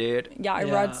description, dude. Yeah, I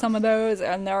Yeah. read some of those,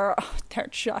 and they're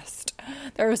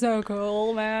so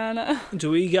cool, man.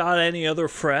 Do we got any other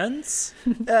friends?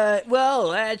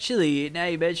 Well, actually, now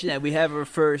you mention that, we have our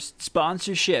first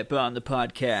sponsorship on the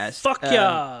podcast. Fuck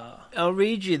yeah! I'll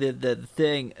read you the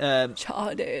thing.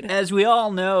 Cha, dude. As we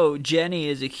all know, Jenny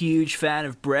is a huge fan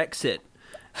of Brexit.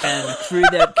 And through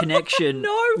that connection,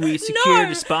 we secured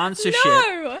a sponsorship.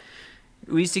 No!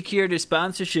 We secured a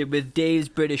sponsorship with Dave's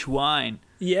British Wine.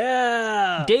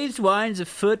 Yeah! Dave's Wine's a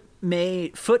foot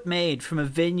made from a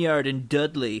vineyard in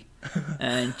Dudley.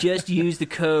 And just use the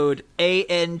code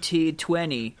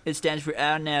ANT20. It stands for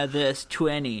Out Now This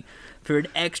 20 for an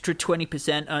extra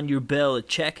 20% on your bill at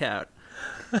checkout.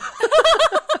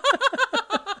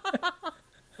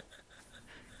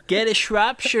 Get a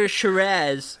Shropshire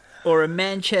Shiraz or a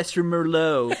Manchester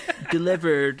Merlot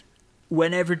delivered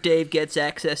whenever Dave gets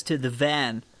access to the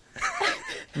van.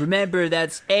 Remember,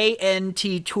 that's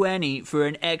ANT20 for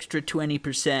an extra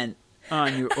 20%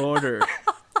 on your order.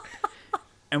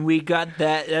 And we got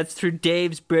that. That's through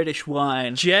Dave's British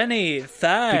Wine. Jenny,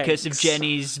 thanks. Because of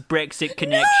Jenny's Brexit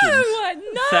connections.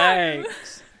 No!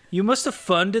 Thanks. You must have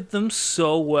funded them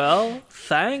so well.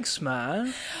 Thanks,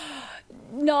 man.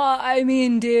 No, I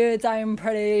mean, dudes, I'm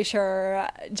pretty sure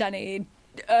Jenny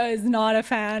is not a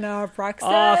fan of Brexit.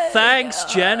 Oh, thanks,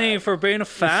 Jenny, for being a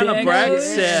fan of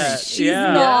Brexit. She's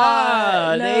yeah.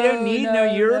 not. They don't need no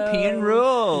European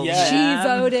rules. Yeah. She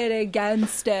voted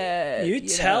against it. You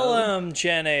tell him,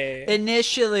 Jenny.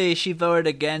 Initially, she voted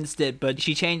against it, but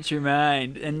she changed her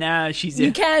mind, and now she's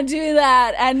You can't do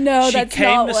that. And no, She that's came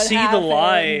not to what see the happened.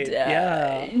 light.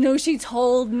 Yeah. No, she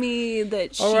told me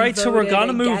that she All right, so we're voted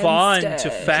gonna move on against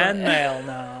to it. fan mail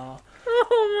now.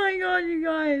 Oh my god, you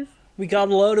guys. We got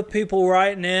a load of people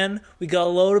writing in. We got a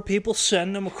load of people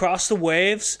sending them across the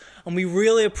waves, and we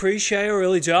really appreciate it,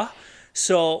 really do.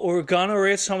 So we're gonna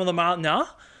read some of them out now.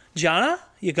 Jana,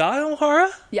 you got them, Hara?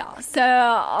 Yeah,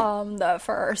 so the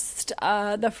first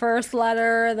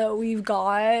letter that we've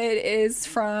got is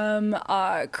from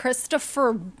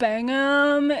Christopher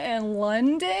Bingham in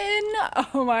London.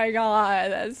 Oh my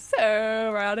god, that's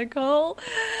so radical.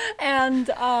 And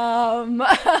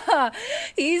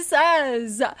he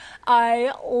says,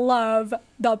 I love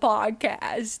the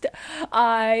podcast.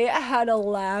 I had a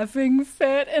laughing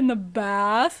fit in the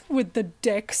bath with the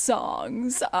dick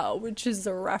songs, which is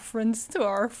a reference to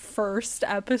our first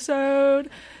episode.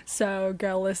 So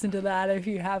go listen to that if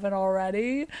you haven't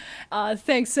already.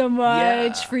 Thanks so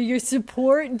much for your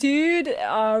support, dude.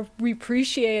 We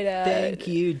appreciate it. Thank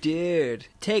you, dude.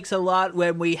 Takes a lot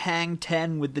when we hang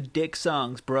 10 with the dick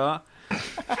songs, bro.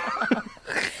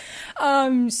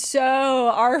 So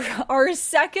our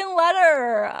second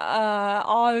letter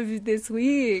of this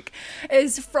week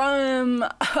is from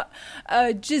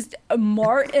just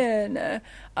Martin.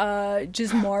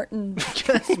 Just Martin.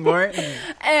 Just Martin.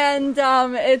 And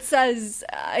it says,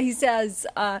 he says,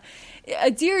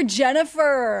 Dear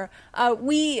Jennifer,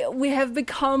 we have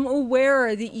become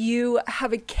aware that you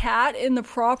have a cat in the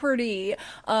property.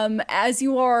 As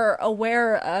you are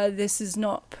aware, this is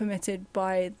not permitted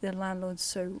by the landlord,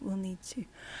 so we'll need to.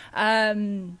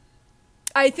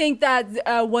 I think that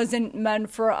wasn't meant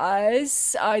for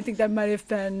us. I think that might have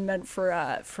been meant for.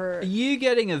 Are you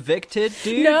getting evicted,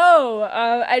 dude? No,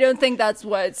 I don't think that's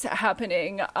what's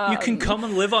happening. You can come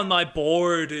and live on my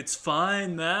board. It's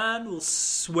fine, man. We'll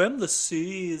swim the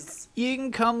seas. You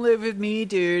can come live with me,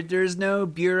 dude. There's no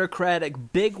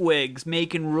bureaucratic bigwigs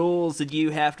making rules that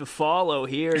you have to follow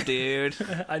here, dude.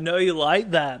 I know you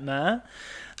like that, man.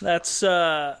 That's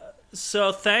so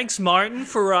thanks, Martin,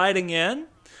 for writing in.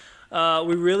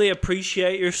 We really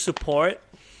appreciate your support.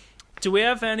 Do we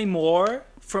have any more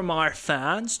from our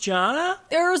fans, Jana?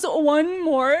 There's one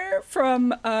more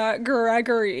from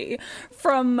Gregory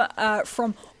from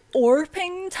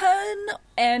Orpington,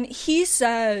 and he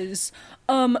says,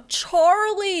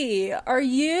 Charlie, are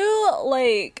you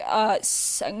like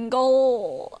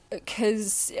single?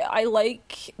 Because I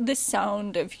like the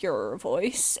sound of your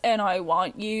voice, and I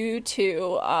want you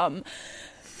to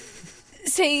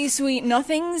say sweet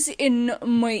nothings in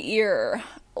my ear.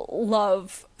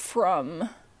 Love from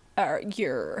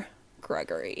your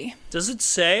Gregory. Does it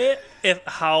say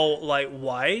how like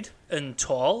wide and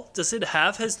tall? Does it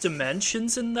have his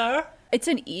dimensions in there? It's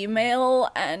an email,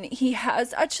 and he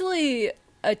has actually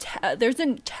there's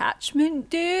an attachment,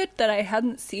 dude, that I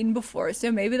hadn't seen before.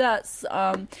 So maybe that's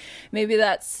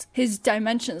his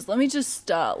dimensions. Let me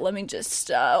just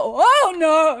oh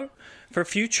no. For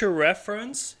future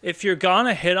reference, if you're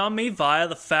gonna hit on me via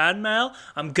the fan mail,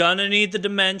 I'm gonna need the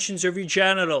dimensions of your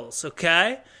genitals,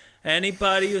 okay?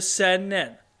 Anybody who's sending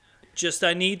in. Just,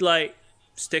 I need,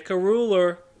 stick a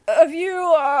ruler.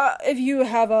 If you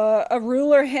have a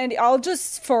ruler handy, I'll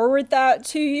just forward that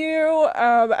to you,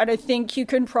 and I think you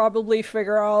can probably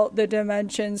figure out the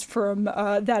dimensions from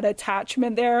that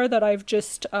attachment there that I've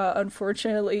just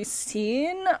unfortunately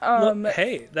seen. Look,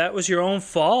 hey, that was your own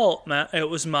fault, man. It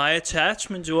was my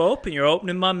attachment to open. You're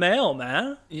opening my mail,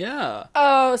 man. Yeah.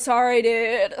 Oh, sorry,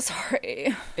 dude.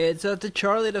 Sorry. It's up to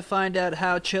Charlie to find out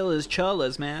how chill his Chull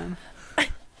is, man.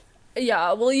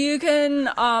 Yeah, well, you can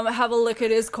have a look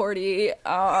at his Cordy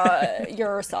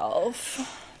yourself.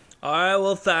 All right,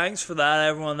 well, thanks for that,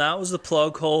 everyone. That was the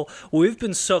plug hole. We've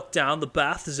been sucked down. The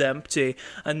bath is empty.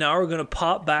 And now we're going to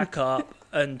pop back up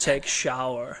and take a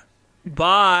shower.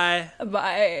 Bye.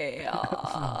 Bye.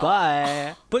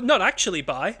 Bye. But not actually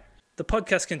bye. The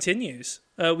podcast continues.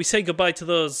 We say goodbye to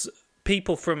those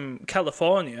people from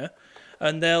California,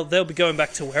 and they'll be going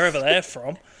back to wherever they're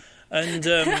from. And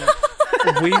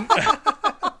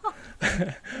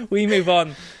we move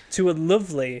on to a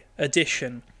lovely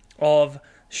edition of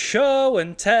Show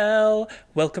and Tell.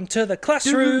 Welcome to the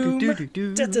classroom.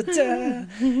 Da, da, da.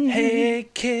 Hey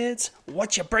kids,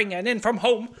 what you bringing in from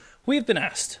home? We've been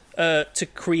asked to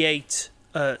create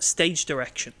stage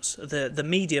directions. The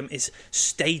medium is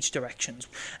stage directions,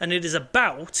 and it is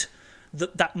about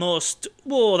that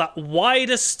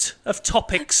widest of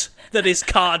topics that is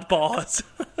cardboard.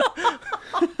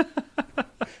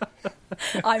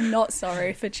 I'm not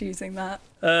sorry for choosing that.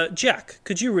 Jack,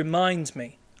 could you remind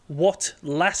me what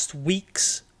last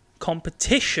week's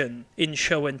competition in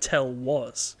Show and Tell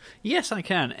was? Yes, I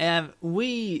can.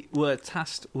 We were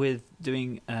tasked with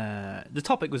doing... the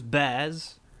topic was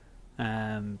bears,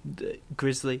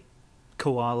 grizzly,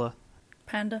 koala...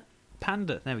 Panda,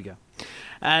 there we go.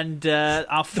 And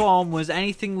our form was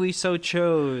anything we so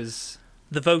chose.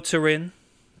 The votes are in.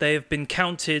 They have been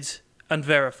counted and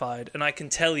verified. And I can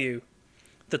tell you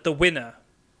that the winner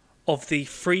of the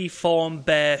Freeform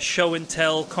Bear Show and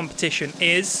Tell competition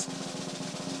is...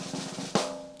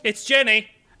 It's Jenny.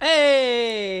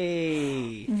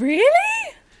 Hey! really?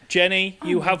 Jenny,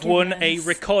 you have won a goodness.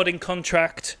 recording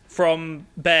contract from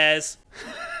Bears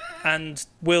and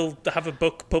will have a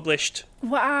book published.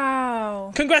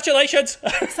 Wow. Congratulations!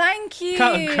 Thank you.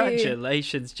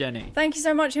 Congratulations, Jenny. Thank you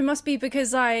so much. It must be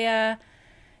because I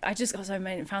just got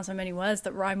found so many words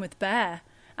that rhyme with bear,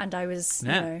 and I was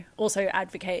also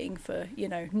advocating for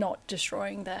not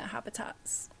destroying their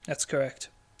habitats. That's correct.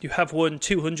 You have won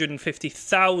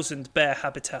 250,000 bear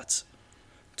habitats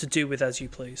to do with as you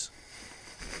please.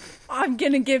 I'm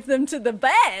gonna give them to the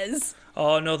bears.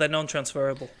 Oh no, they're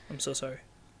non-transferable. I'm so sorry.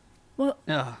 Well,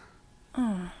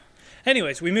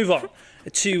 Anyways, we move on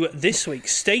to this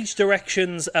week's stage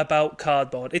directions about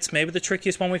cardboard. It's maybe the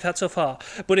trickiest one we've had so far,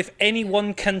 but if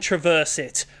anyone can traverse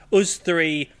it, us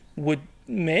three would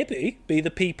maybe be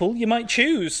the people you might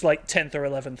choose, 10th or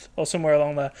 11th or somewhere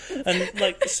along there. And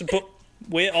but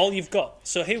we're all you've got.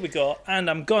 So here we go, and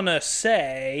I'm gonna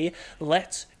say,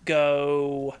 let's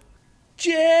go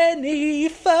Jenny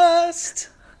first.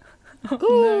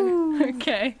 Oh, no.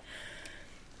 Okay.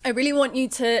 I really want you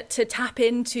to tap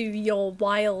into your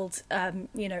wild,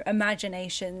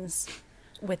 imaginations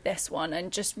with this one,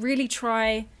 and just really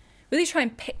try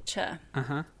and picture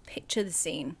the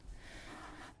scene.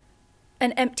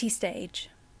 An empty stage.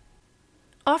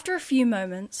 After a few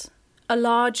moments, a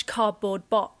large cardboard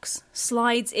box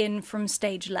slides in from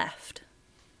stage left.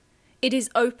 It is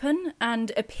open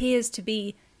and appears to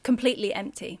be completely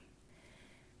empty.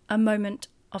 A moment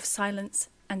of silence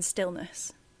and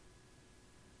stillness.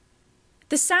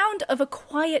 The sound of a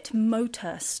quiet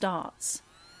motor starts,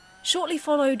 shortly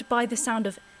followed by the sound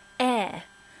of air,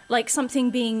 like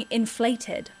something being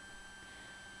inflated.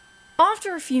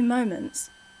 After a few moments,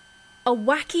 a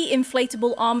wacky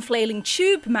inflatable arm-flailing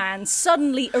tube man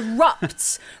suddenly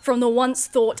erupts from the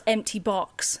once-thought empty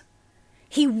box.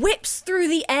 He whips through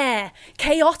the air,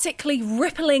 chaotically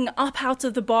rippling up out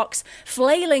of the box,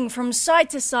 flailing from side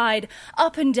to side,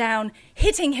 up and down,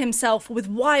 hitting himself with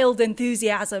wild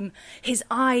enthusiasm, his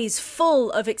eyes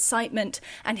full of excitement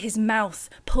and his mouth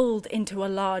pulled into a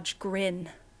large grin.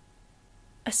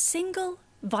 A single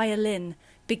violin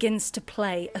begins to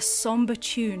play a somber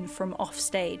tune from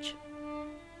offstage.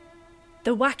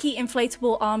 The wacky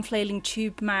inflatable arm-flailing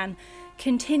tube man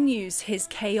continues his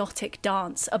chaotic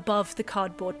dance above the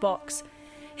cardboard box,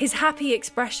 his happy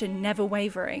expression never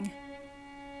wavering.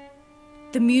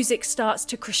 The music starts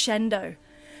to crescendo,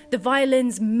 the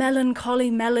violin's melancholy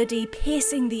melody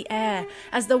piercing the air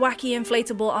as the wacky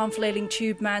inflatable arm flailing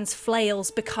tube man's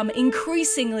flails become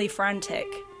increasingly frantic.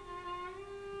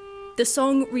 The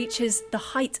song reaches the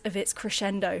height of its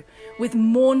crescendo with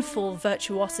mournful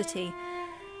virtuosity,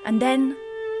 and then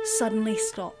suddenly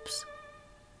stops,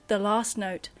 the last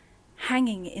note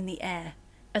hanging in the air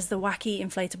as the wacky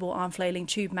inflatable arm flailing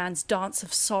tube man's dance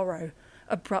of sorrow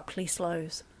abruptly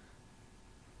slows.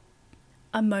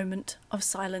 A moment of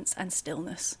silence and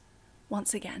stillness,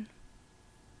 once again.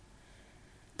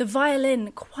 The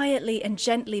violin quietly and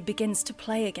gently begins to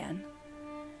play again.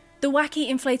 The wacky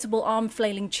inflatable arm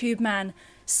flailing tube man,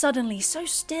 suddenly so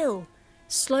still,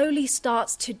 slowly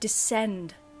starts to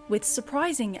descend with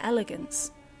surprising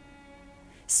elegance.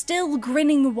 Still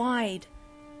grinning wide,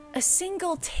 a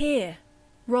single tear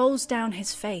rolls down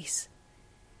his face,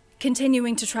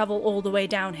 continuing to travel all the way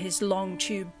down his long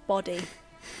tube body.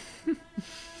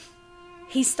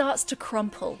 He starts to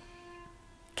crumple,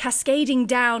 cascading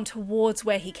down towards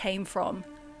where he came from.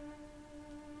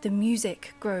 The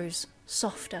music grows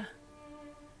softer.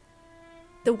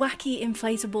 The wacky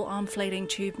inflatable arm flailing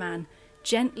tube man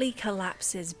gently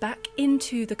collapses back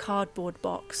into the cardboard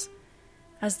box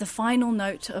as the final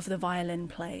note of the violin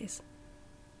plays.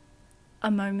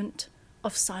 A moment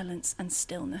of silence and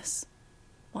stillness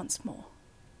once more.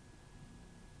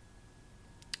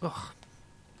 Oh,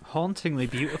 hauntingly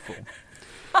beautiful.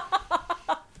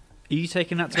 Are you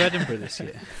taking that to Edinburgh this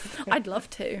year? I'd love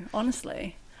to,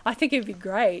 honestly. I think it'd be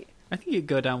great. I think it'd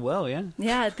go down well, yeah.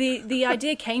 Yeah, the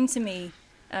idea came to me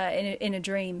in a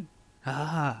dream.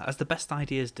 Ah, as the best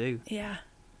ideas do. Yeah.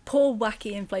 Poor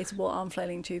wacky inflatable arm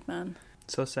flailing tube man.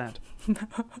 So sad.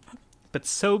 But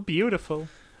so beautiful.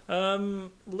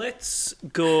 Let's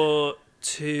go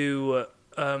to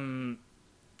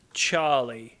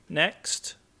Charlie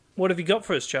next. What have you got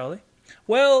for us, Charlie?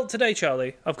 Well, today,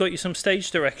 Charlie, I've got you some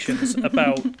stage directions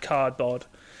about cardboard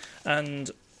and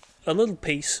a little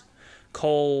piece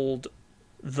called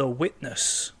The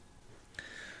Witness.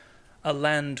 A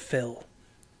landfill.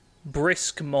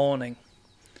 Brisk morning.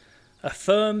 A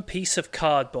firm piece of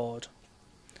cardboard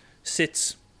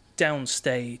sits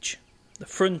downstage.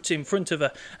 In front of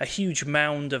a huge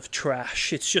mound of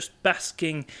trash. It's just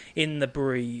basking in the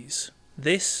breeze.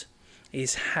 This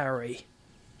is Harry.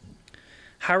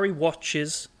 Harry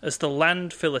watches as the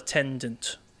landfill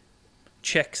attendant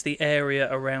checks the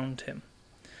area around him.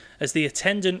 As the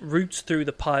attendant roots through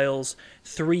the piles,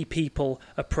 3 people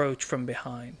approach from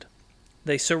behind.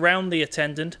 They surround the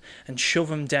attendant and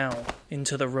shove him down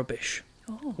into the rubbish.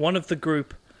 Oh. One of the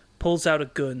group pulls out a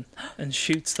gun and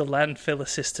shoots the landfill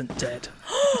assistant dead.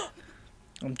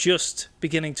 I'm just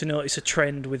beginning to notice a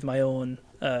trend with my own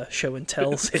show and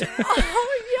tells here.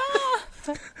 Oh,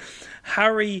 yeah!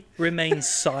 Harry remains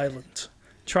silent,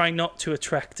 trying not to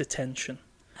attract attention.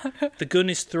 The gun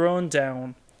is thrown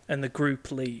down and the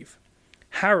group leave.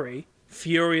 Harry,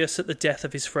 furious at the death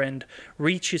of his friend,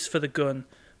 reaches for the gun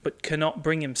but cannot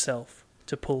bring himself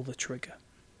to pull the trigger.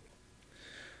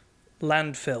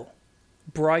 Landfill.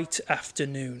 Bright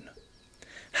afternoon.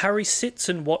 Harry sits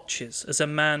and watches as a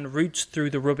man roots through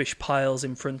the rubbish piles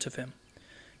in front of him.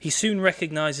 He soon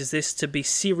recognises this to be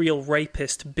serial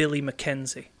rapist Billy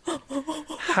Mackenzie.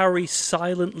 Harry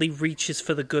silently reaches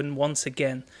for the gun once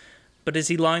again, but as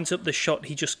he lines up the shot,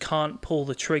 he just can't pull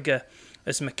the trigger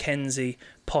as Mackenzie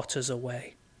potters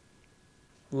away.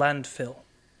 Landfill.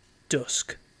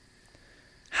 Dusk.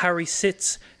 Harry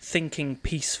sits thinking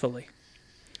peacefully.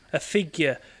 A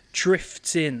figure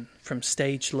drifts in from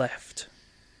stage left.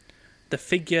 The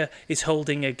figure is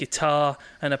holding a guitar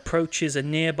and approaches a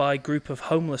nearby group of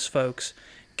homeless folks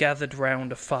gathered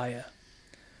round a fire.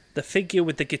 The figure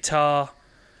with the guitar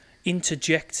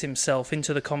interjects himself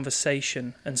into the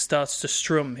conversation and starts to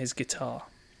strum his guitar.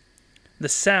 The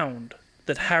sound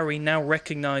that Harry now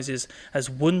recognises as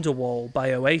Wonderwall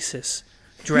by Oasis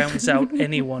drowns out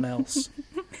anyone else.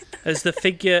 As the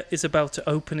figure is about to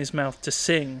open his mouth to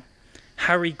sing,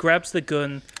 Harry grabs the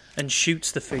gun and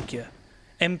shoots the figure,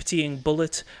 emptying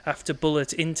bullet after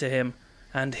bullet into him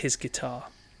and his guitar.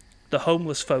 The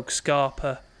homeless folk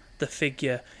scarper. The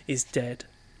figure is dead.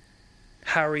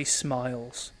 Harry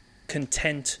smiles,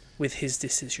 content with his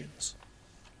decisions.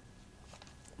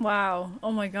 Wow.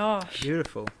 Oh my gosh.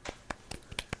 Beautiful.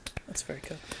 That's very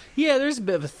good. Yeah, there's a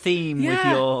bit of a theme with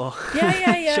Yeah. your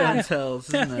Yeah. show and tells,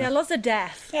 isn't there? Yeah, lots of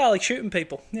death. Yeah, I like shooting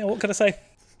people. Yeah, what can I say?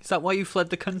 Is that why you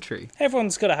fled the country?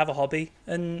 Everyone's got to have a hobby,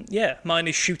 and yeah, mine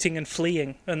is shooting and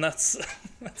fleeing, and that's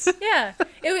Yeah,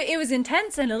 it was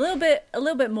intense and a little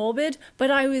bit morbid, but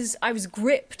I was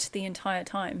gripped the entire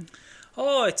time.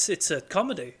 Oh, it's a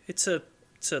comedy. It's a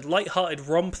light-hearted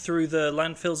romp through the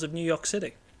landfills of New York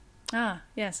City. Ah,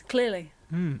 yes, clearly.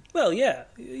 Well, yeah,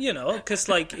 because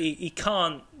like he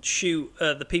can't shoot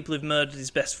the people who've murdered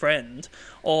his best friend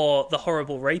or the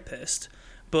horrible rapist,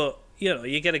 but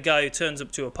you get a guy who turns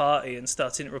up to a party and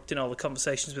starts interrupting all the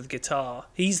conversations with a guitar.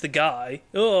 He's the guy.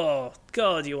 Oh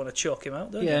God, you want to chalk him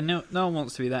out, don't you? Yeah, no one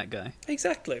wants to be that guy.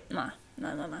 Exactly. No.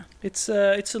 It's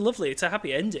a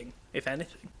happy ending, if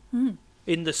anything.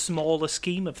 In the smaller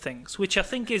scheme of things, which I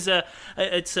think is a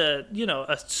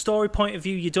story point of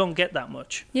view you don't get that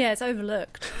much. Yeah, it's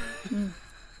overlooked.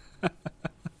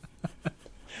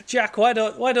 Jack, why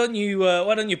don't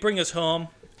you bring us home?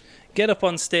 Get up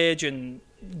on stage and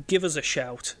give us a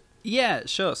shout. Yeah,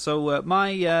 sure. So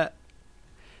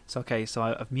it's okay. So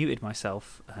I've muted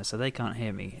myself, so they can't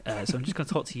hear me. So I'm just going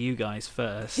to talk to you guys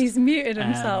first. He's muted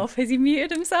himself. Has he muted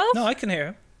himself? No, I can hear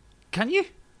him. Can you?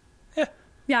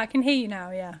 Yeah, I can hear you now,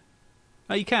 yeah.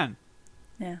 Oh, you can?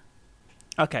 Yeah.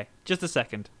 Okay, just a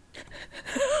second.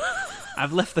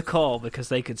 I've left the call because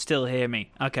they could still hear me.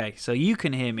 Okay, so you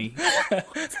can hear me.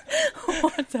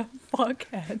 What a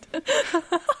fuckhead.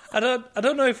 I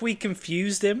don't know if we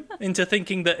confused him into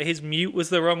thinking that his mute was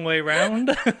the wrong way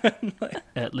round.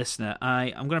 Listener,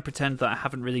 I'm going to pretend that I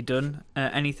haven't really done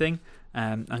anything.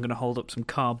 I'm going to hold up some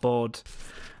cardboard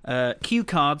cue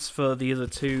cards for the other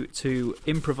two to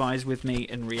improvise with me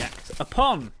and react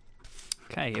upon.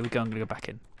 Okay, here we go. I'm going to go back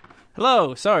in.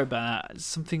 Hello, sorry about that.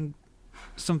 Something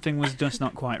was just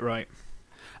not quite right.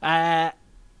 I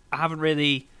haven't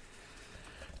really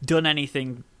done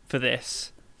anything for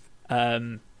this.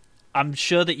 I'm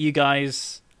sure that you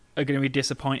guys are going to be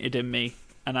disappointed in me,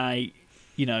 and I'm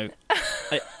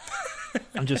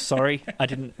just sorry. I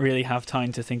didn't really have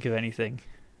time to think of anything.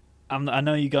 I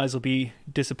know you guys will be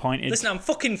disappointed. Listen, I'm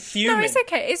fucking fuming. No, it's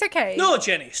okay. No,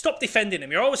 Jenny, stop defending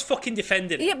him. You're always fucking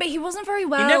defending him. Yeah, but he wasn't very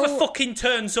well. He never fucking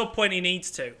turns up when he needs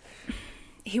to.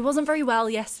 He wasn't very well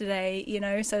yesterday,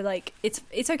 so like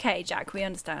it's okay, Jack. We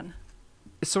understand.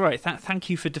 It's all right. Thank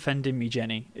you for defending me,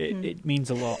 Jenny. It means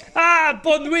a lot. Ah,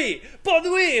 bonne nuit,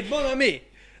 mon ami.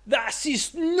 That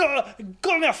is not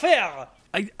gonna faire.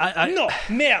 No,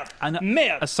 merde,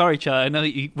 merde. Sorry, Charlie. I know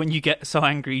that when you get so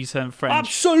angry, you turn French.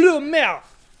 Absolute merde.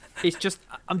 It's just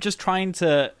I'm just trying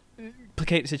to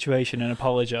placate the situation and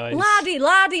apologise.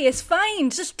 Laddie, it's fine.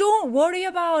 Just don't worry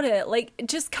about it. Like,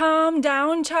 just calm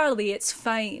down, Charlie. It's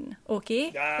fine,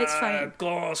 okay? It's fine.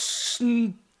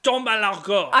 Tombe à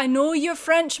l'argot. I know you're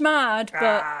French mad,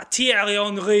 but Thierry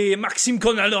Henry, Maxime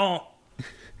Conalon.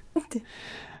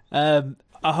 I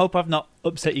hope I've not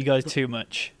upset you guys too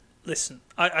much. Listen,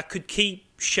 I could keep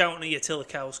shouting at you till the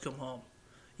cows come home.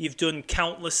 You've done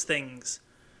countless things.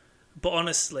 But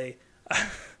honestly,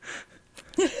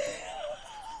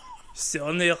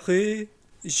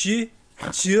 je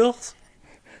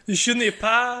n'ai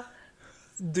pas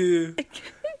de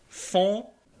fond.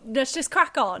 let's just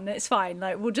crack on. It's fine.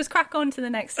 Like, we'll just crack on to the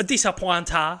next.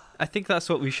 Disappointed. I think that's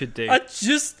what we should do. I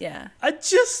just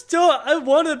don't. I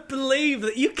want to believe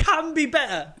that you can be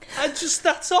better.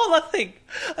 That's all I think.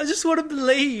 I just want to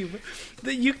believe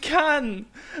that you can,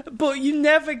 but you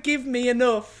never give me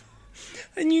enough,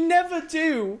 and you never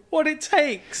do what it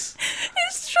takes.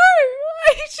 It's true.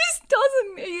 It just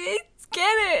doesn't. Get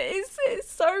it.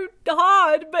 It's so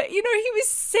hard. But he was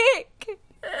sick.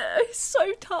 It's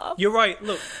so tough. You're right.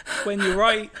 Look, when you're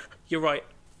right,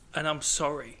 and I'm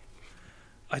sorry.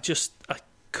 I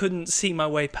couldn't see my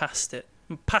way past it.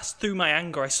 Passed through my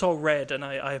anger. I saw red, and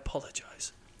I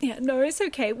apologise. Yeah, no, it's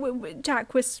okay.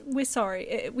 Jack, we're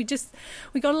sorry. We got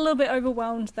a little bit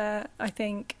overwhelmed there, I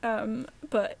think.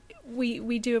 But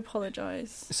we do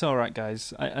apologise. It's all right,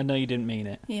 guys. I know you didn't mean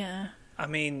it. Yeah. I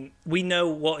mean, we know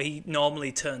what he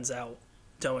normally turns out,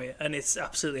 don't we? And it's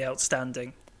absolutely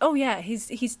outstanding. Oh yeah, he's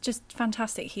just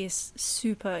fantastic. He is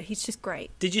super. He's just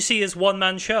great. Did you see his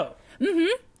one-man show?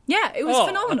 Mm-hmm. Yeah, it was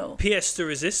phenomenal. Pièce de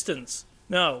résistance.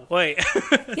 No, wait.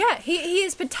 Yeah, he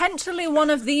is potentially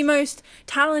one of the most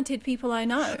talented people I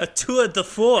know. A tour de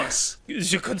force,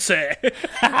 you could say.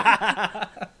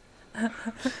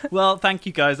 Well, thank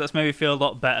you guys. That's made me feel a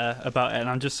lot better about it, and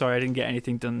I'm just sorry I didn't get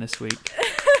anything done this week.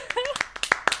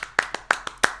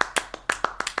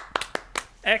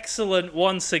 Excellent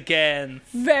once again.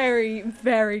 Very,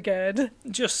 very good.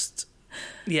 Just,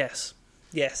 yes,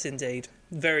 indeed.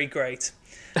 Very great.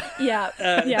 Yeah.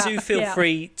 Do feel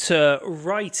free to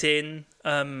write in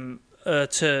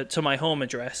to my home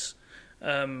address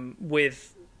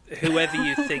with whoever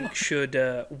you think should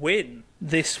win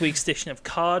this week's edition of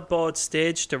Cardboard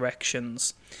Stage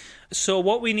Directions. So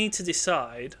what we need to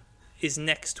decide is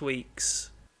next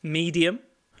week's medium.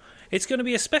 It's going to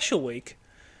be a special week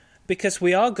because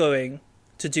we are going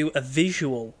to do a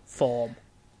visual form.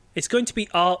 It's going to be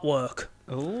artwork.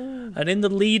 Ooh. And in the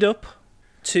lead up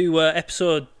to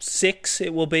episode 6,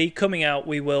 it will be coming out,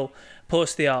 we will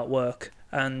post the artwork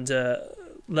and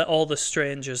let all the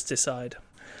strangers decide.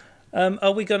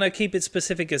 Are we going to keep it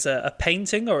specific as a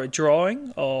painting or a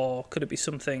drawing, or could it be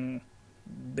something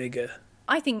bigger?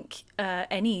 I think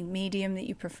any medium that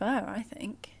you prefer, I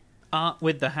think. Art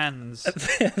with the hands.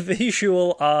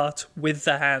 Visual art with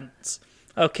the hands.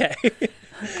 Okay.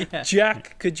 Yeah.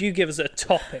 Jack, could you give us a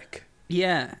topic?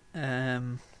 Yeah.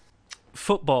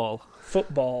 Football.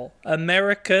 Football.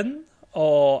 American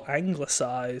or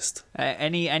anglicised?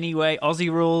 Any way.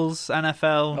 Aussie rules,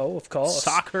 NFL. Oh, of course.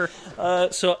 Soccer.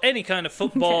 So any kind of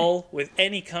football with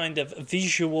any kind of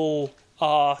visual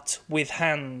art with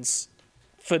hands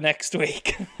for next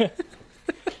week.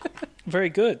 Very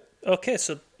good. Okay,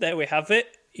 so there we have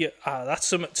it. Yeah, that's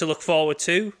something to look forward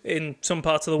to in some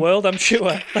parts of the world, I'm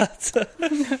sure.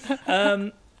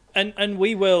 And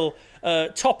we will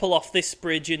topple off this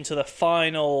bridge into the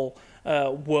final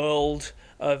world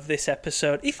of this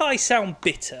episode. If I sound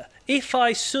bitter, if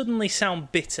I suddenly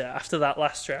sound bitter after that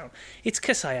last round, it's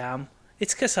because I am.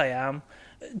 It's because I am.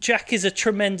 Jack is a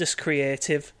tremendous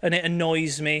creative, and it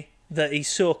annoys me that he's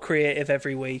so creative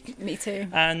every week. Me too.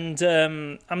 And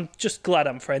I'm just glad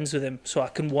I'm friends with him so I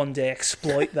can one day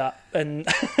exploit that and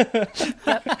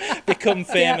become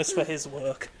famous for his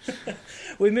work.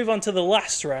 We move on to the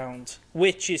last round,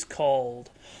 which is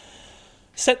called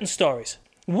Sentence Stories.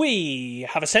 We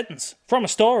have a sentence from a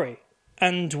story,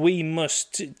 and we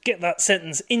must get that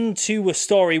sentence into a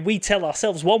story. We tell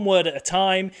ourselves one word at a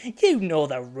time. You know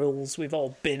the rules. We've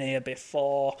all been here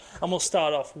before. And we'll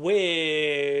start off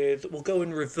with... We'll go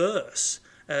in reverse,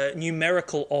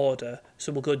 numerical order.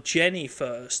 So we'll go Jenny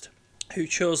first, who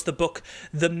chose the book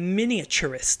The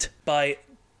Miniaturist by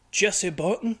Jesse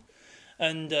Burton.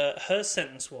 And her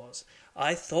sentence was,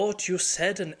 I thought you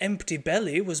said an empty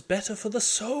belly was better for the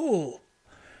soul.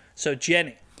 So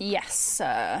Jenny. Yes,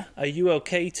 sir. Are you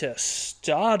okay to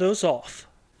start us off?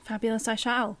 Fabulous, I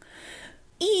shall.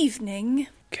 Evening,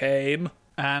 Came.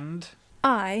 And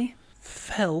I,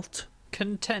 Felt.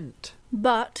 content.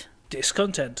 but,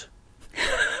 Discontent.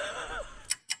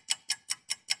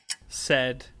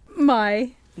 Said.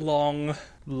 my Long.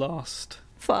 Lost.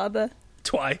 father.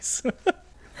 Twice.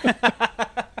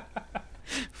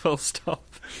 Full stop.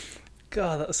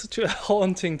 God, that's such a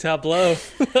haunting tableau.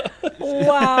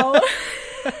 Wow.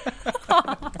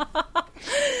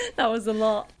 That was a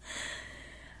lot.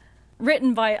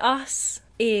 Written by us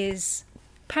is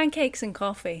Pancakes and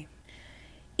Coffee.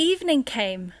 Evening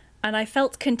came, and I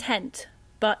felt content,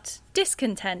 but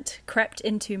discontent crept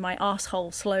into my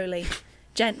arsehole slowly,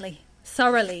 gently,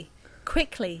 thoroughly,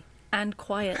 quickly, and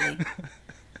quietly.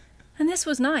 And this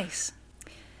was nice.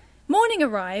 Morning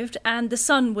arrived, and the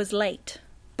sun was late.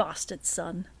 Bastard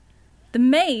son. The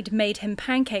maid made him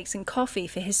pancakes and coffee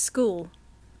for his school.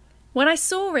 When I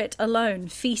saw it alone,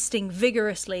 feasting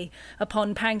vigorously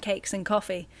upon pancakes and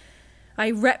coffee,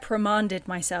 I reprimanded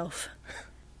myself.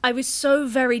 I was so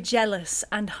very jealous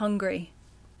and hungry.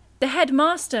 The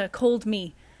headmaster called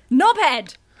me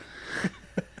knobhead.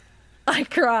 I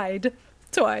cried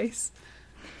twice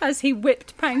as he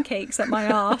whipped pancakes at my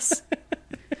arse.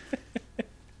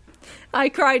 I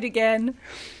cried again,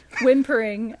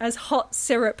 whimpering as hot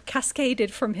syrup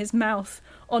cascaded from his mouth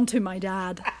onto my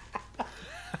dad.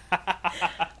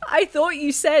 I thought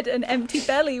you said an empty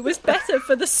belly was better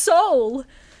for the soul,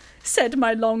 said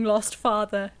my long-lost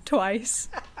father twice.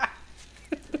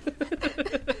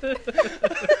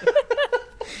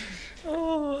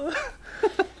 Oh.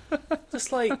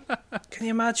 Just like, can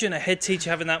you imagine a head teacher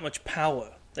having that much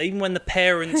power? Even when the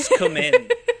parents come in,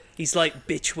 he's like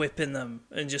bitch whipping them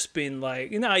and just being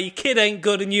like, your kid ain't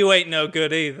good and you ain't no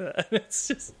good either. And it's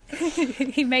just...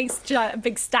 He makes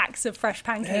big stacks of fresh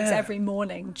pancakes Yeah. every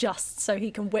morning just so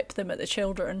he can whip them at the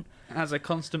children. Has a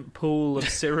constant pool of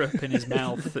syrup in his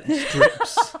mouth that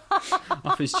drips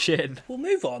off his chin. We'll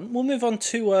move on. We'll move on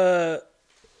to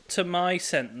my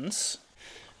sentence.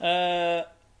 The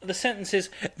sentence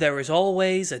is, there is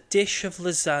always a dish of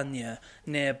lasagna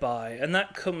nearby. And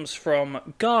that comes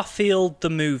from Garfield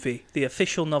the Movie, the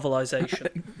official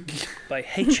novelisation by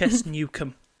H.S.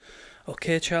 Newcomb.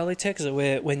 Okay, Charlie, take us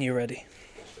away when you're ready.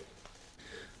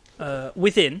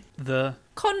 Within The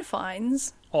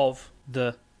Confines, of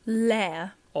the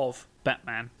lair, of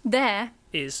Batman there,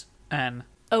 is an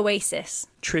oasis.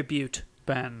 tribute.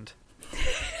 band.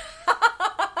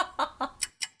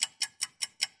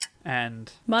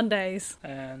 And Mondays.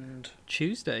 And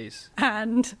Tuesdays.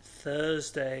 And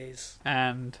Thursdays.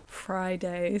 And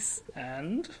Fridays.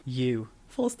 And you.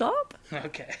 Full stop?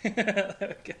 okay.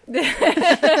 Okay.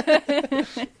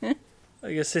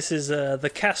 I guess this is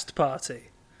the cast party.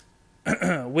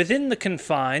 Within the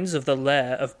confines of the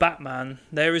lair of Batman,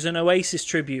 there is an Oasis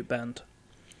tribute band.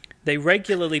 They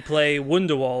regularly play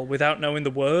Wonderwall without knowing the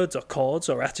words or chords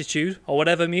or attitude or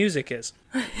whatever music is.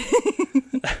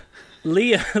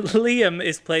 Liam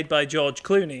is played by George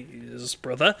Clooney, his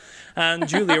brother, and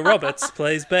Julia Roberts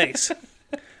plays bass.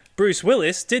 Bruce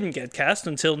Willis didn't get cast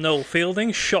until Noel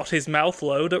Fielding shot his mouth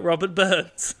load at Robert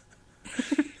Burns.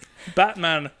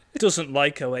 Batman doesn't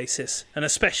like Oasis, and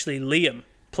especially Liam,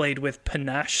 played with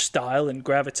panache, style and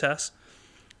gravitas.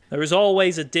 There is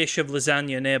always a dish of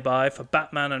lasagna nearby for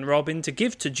Batman and Robin to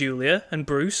give to Julia and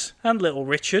Bruce and little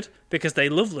Richard, because they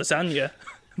love lasagna,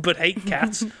 but hate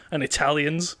cats and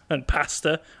Italians and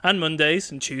pasta and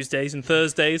Mondays and Tuesdays and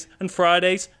Thursdays and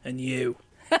Fridays and you.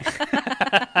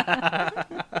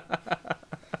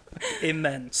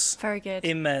 Immense. Very good.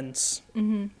 Immense.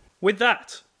 Mm-hmm. With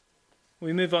that,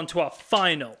 we move on to our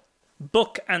final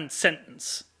book and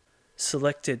sentence,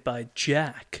 selected by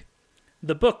Jack.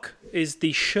 The book is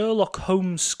The Sherlock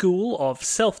Holmes School of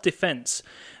Self-Defense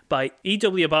by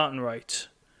E.W. Bartonwright.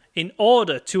 In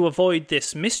order to avoid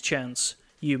this mischance,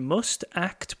 you must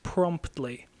act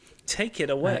promptly. Take it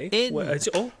away.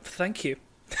 Oh, thank you.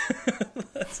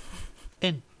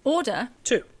 In Order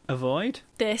 2. avoid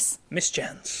this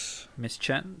Mischance.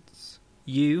 mischance.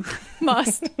 You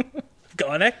must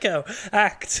Got an echo.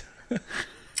 Act.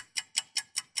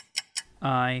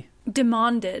 I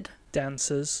demanded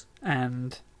Dancers.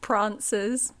 and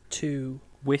prances To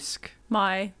whisk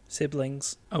my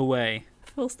siblings. away.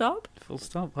 full stop. Full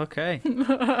stop. Okay.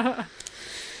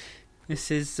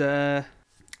 This is a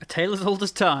tale as old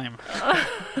as time.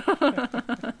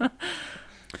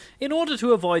 In order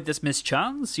to avoid this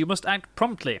mischance, you must act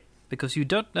promptly, because you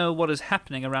don't know what is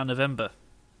happening around November.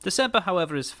 December,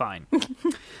 however, is fine.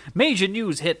 Major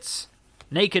news hits.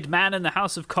 Naked man in the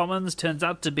House of Commons turns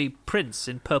out to be Prince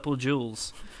in purple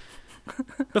jewels.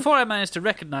 Before I managed to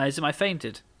recognise him, I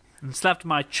fainted and slapped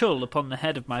my Chull upon the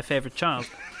head of my favourite child.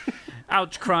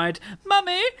 Ouch, cried,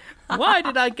 Mummy, why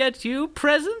did I get you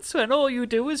presents when all you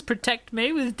do is protect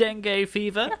me with dengue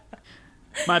fever?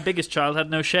 My biggest child had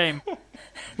no shame,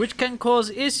 which can cause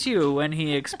issue when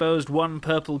he exposed one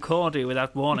purple Cordy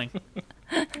without warning.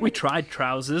 We tried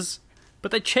trousers,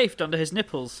 but they chafed under his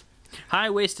nipples.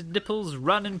 High-waisted nipples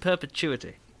run in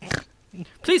perpetuity.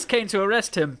 Police came to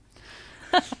arrest him,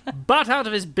 but out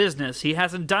of his business, he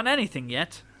hasn't done anything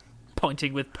yet.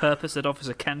 Pointing with purpose at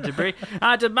Officer Canterbury,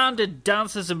 I demanded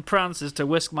dancers and prancers to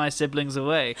whisk my siblings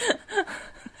away.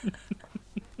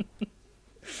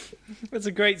 It's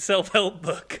a great self-help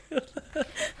book.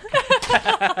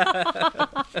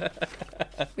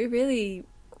 We really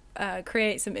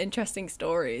create some interesting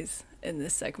stories in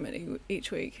this segment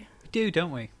each week. We do,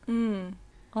 don't we?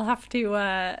 I'll have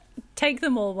to take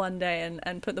them all one day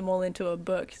and put them all into a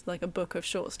book, like a book of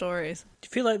short stories. Do you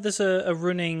feel like there's a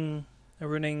running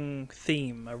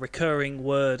theme, a recurring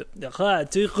word?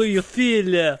 Do you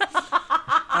feel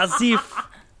as if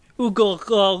Hugo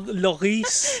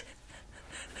Loris,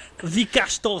 Victor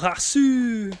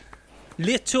Rassu,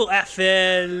 Little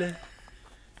Eiffel,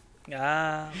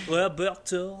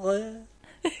 Roberto.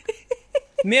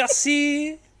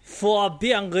 Merci for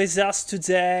being with us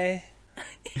today.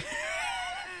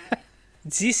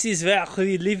 This is where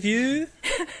we leave you.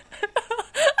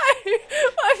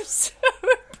 I'm so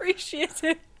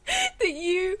appreciative that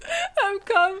you have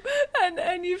come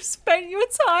and you've spent your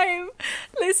time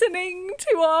listening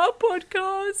to our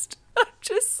podcast. I'm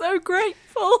just so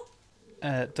grateful.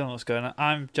 Don't know what's going on.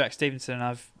 I'm Jack Stevenson and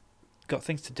I've got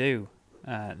things to do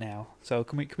now. So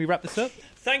can we wrap this up?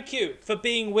 Thank you for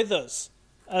being with us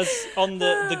as on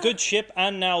the good ship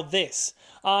and now this.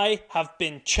 I have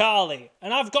been Charlie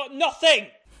and I've got nothing.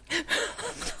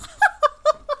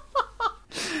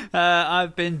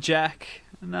 I've been Jack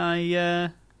and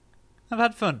I've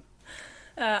had fun.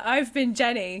 I've been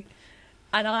Jenny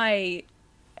and I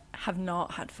have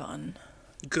not had fun.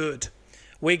 Good.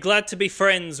 We're glad to be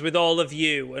friends with all of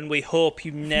you, and we hope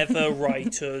you never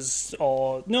write us,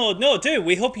 or... No,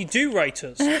 we hope you do write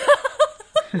us.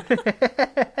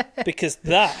 Because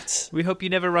that... We hope you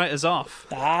never write us off.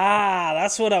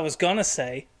 That's what I was gonna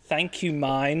say. Thank you,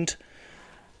 mind.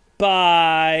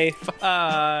 Bye.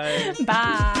 Bye.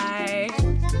 Bye.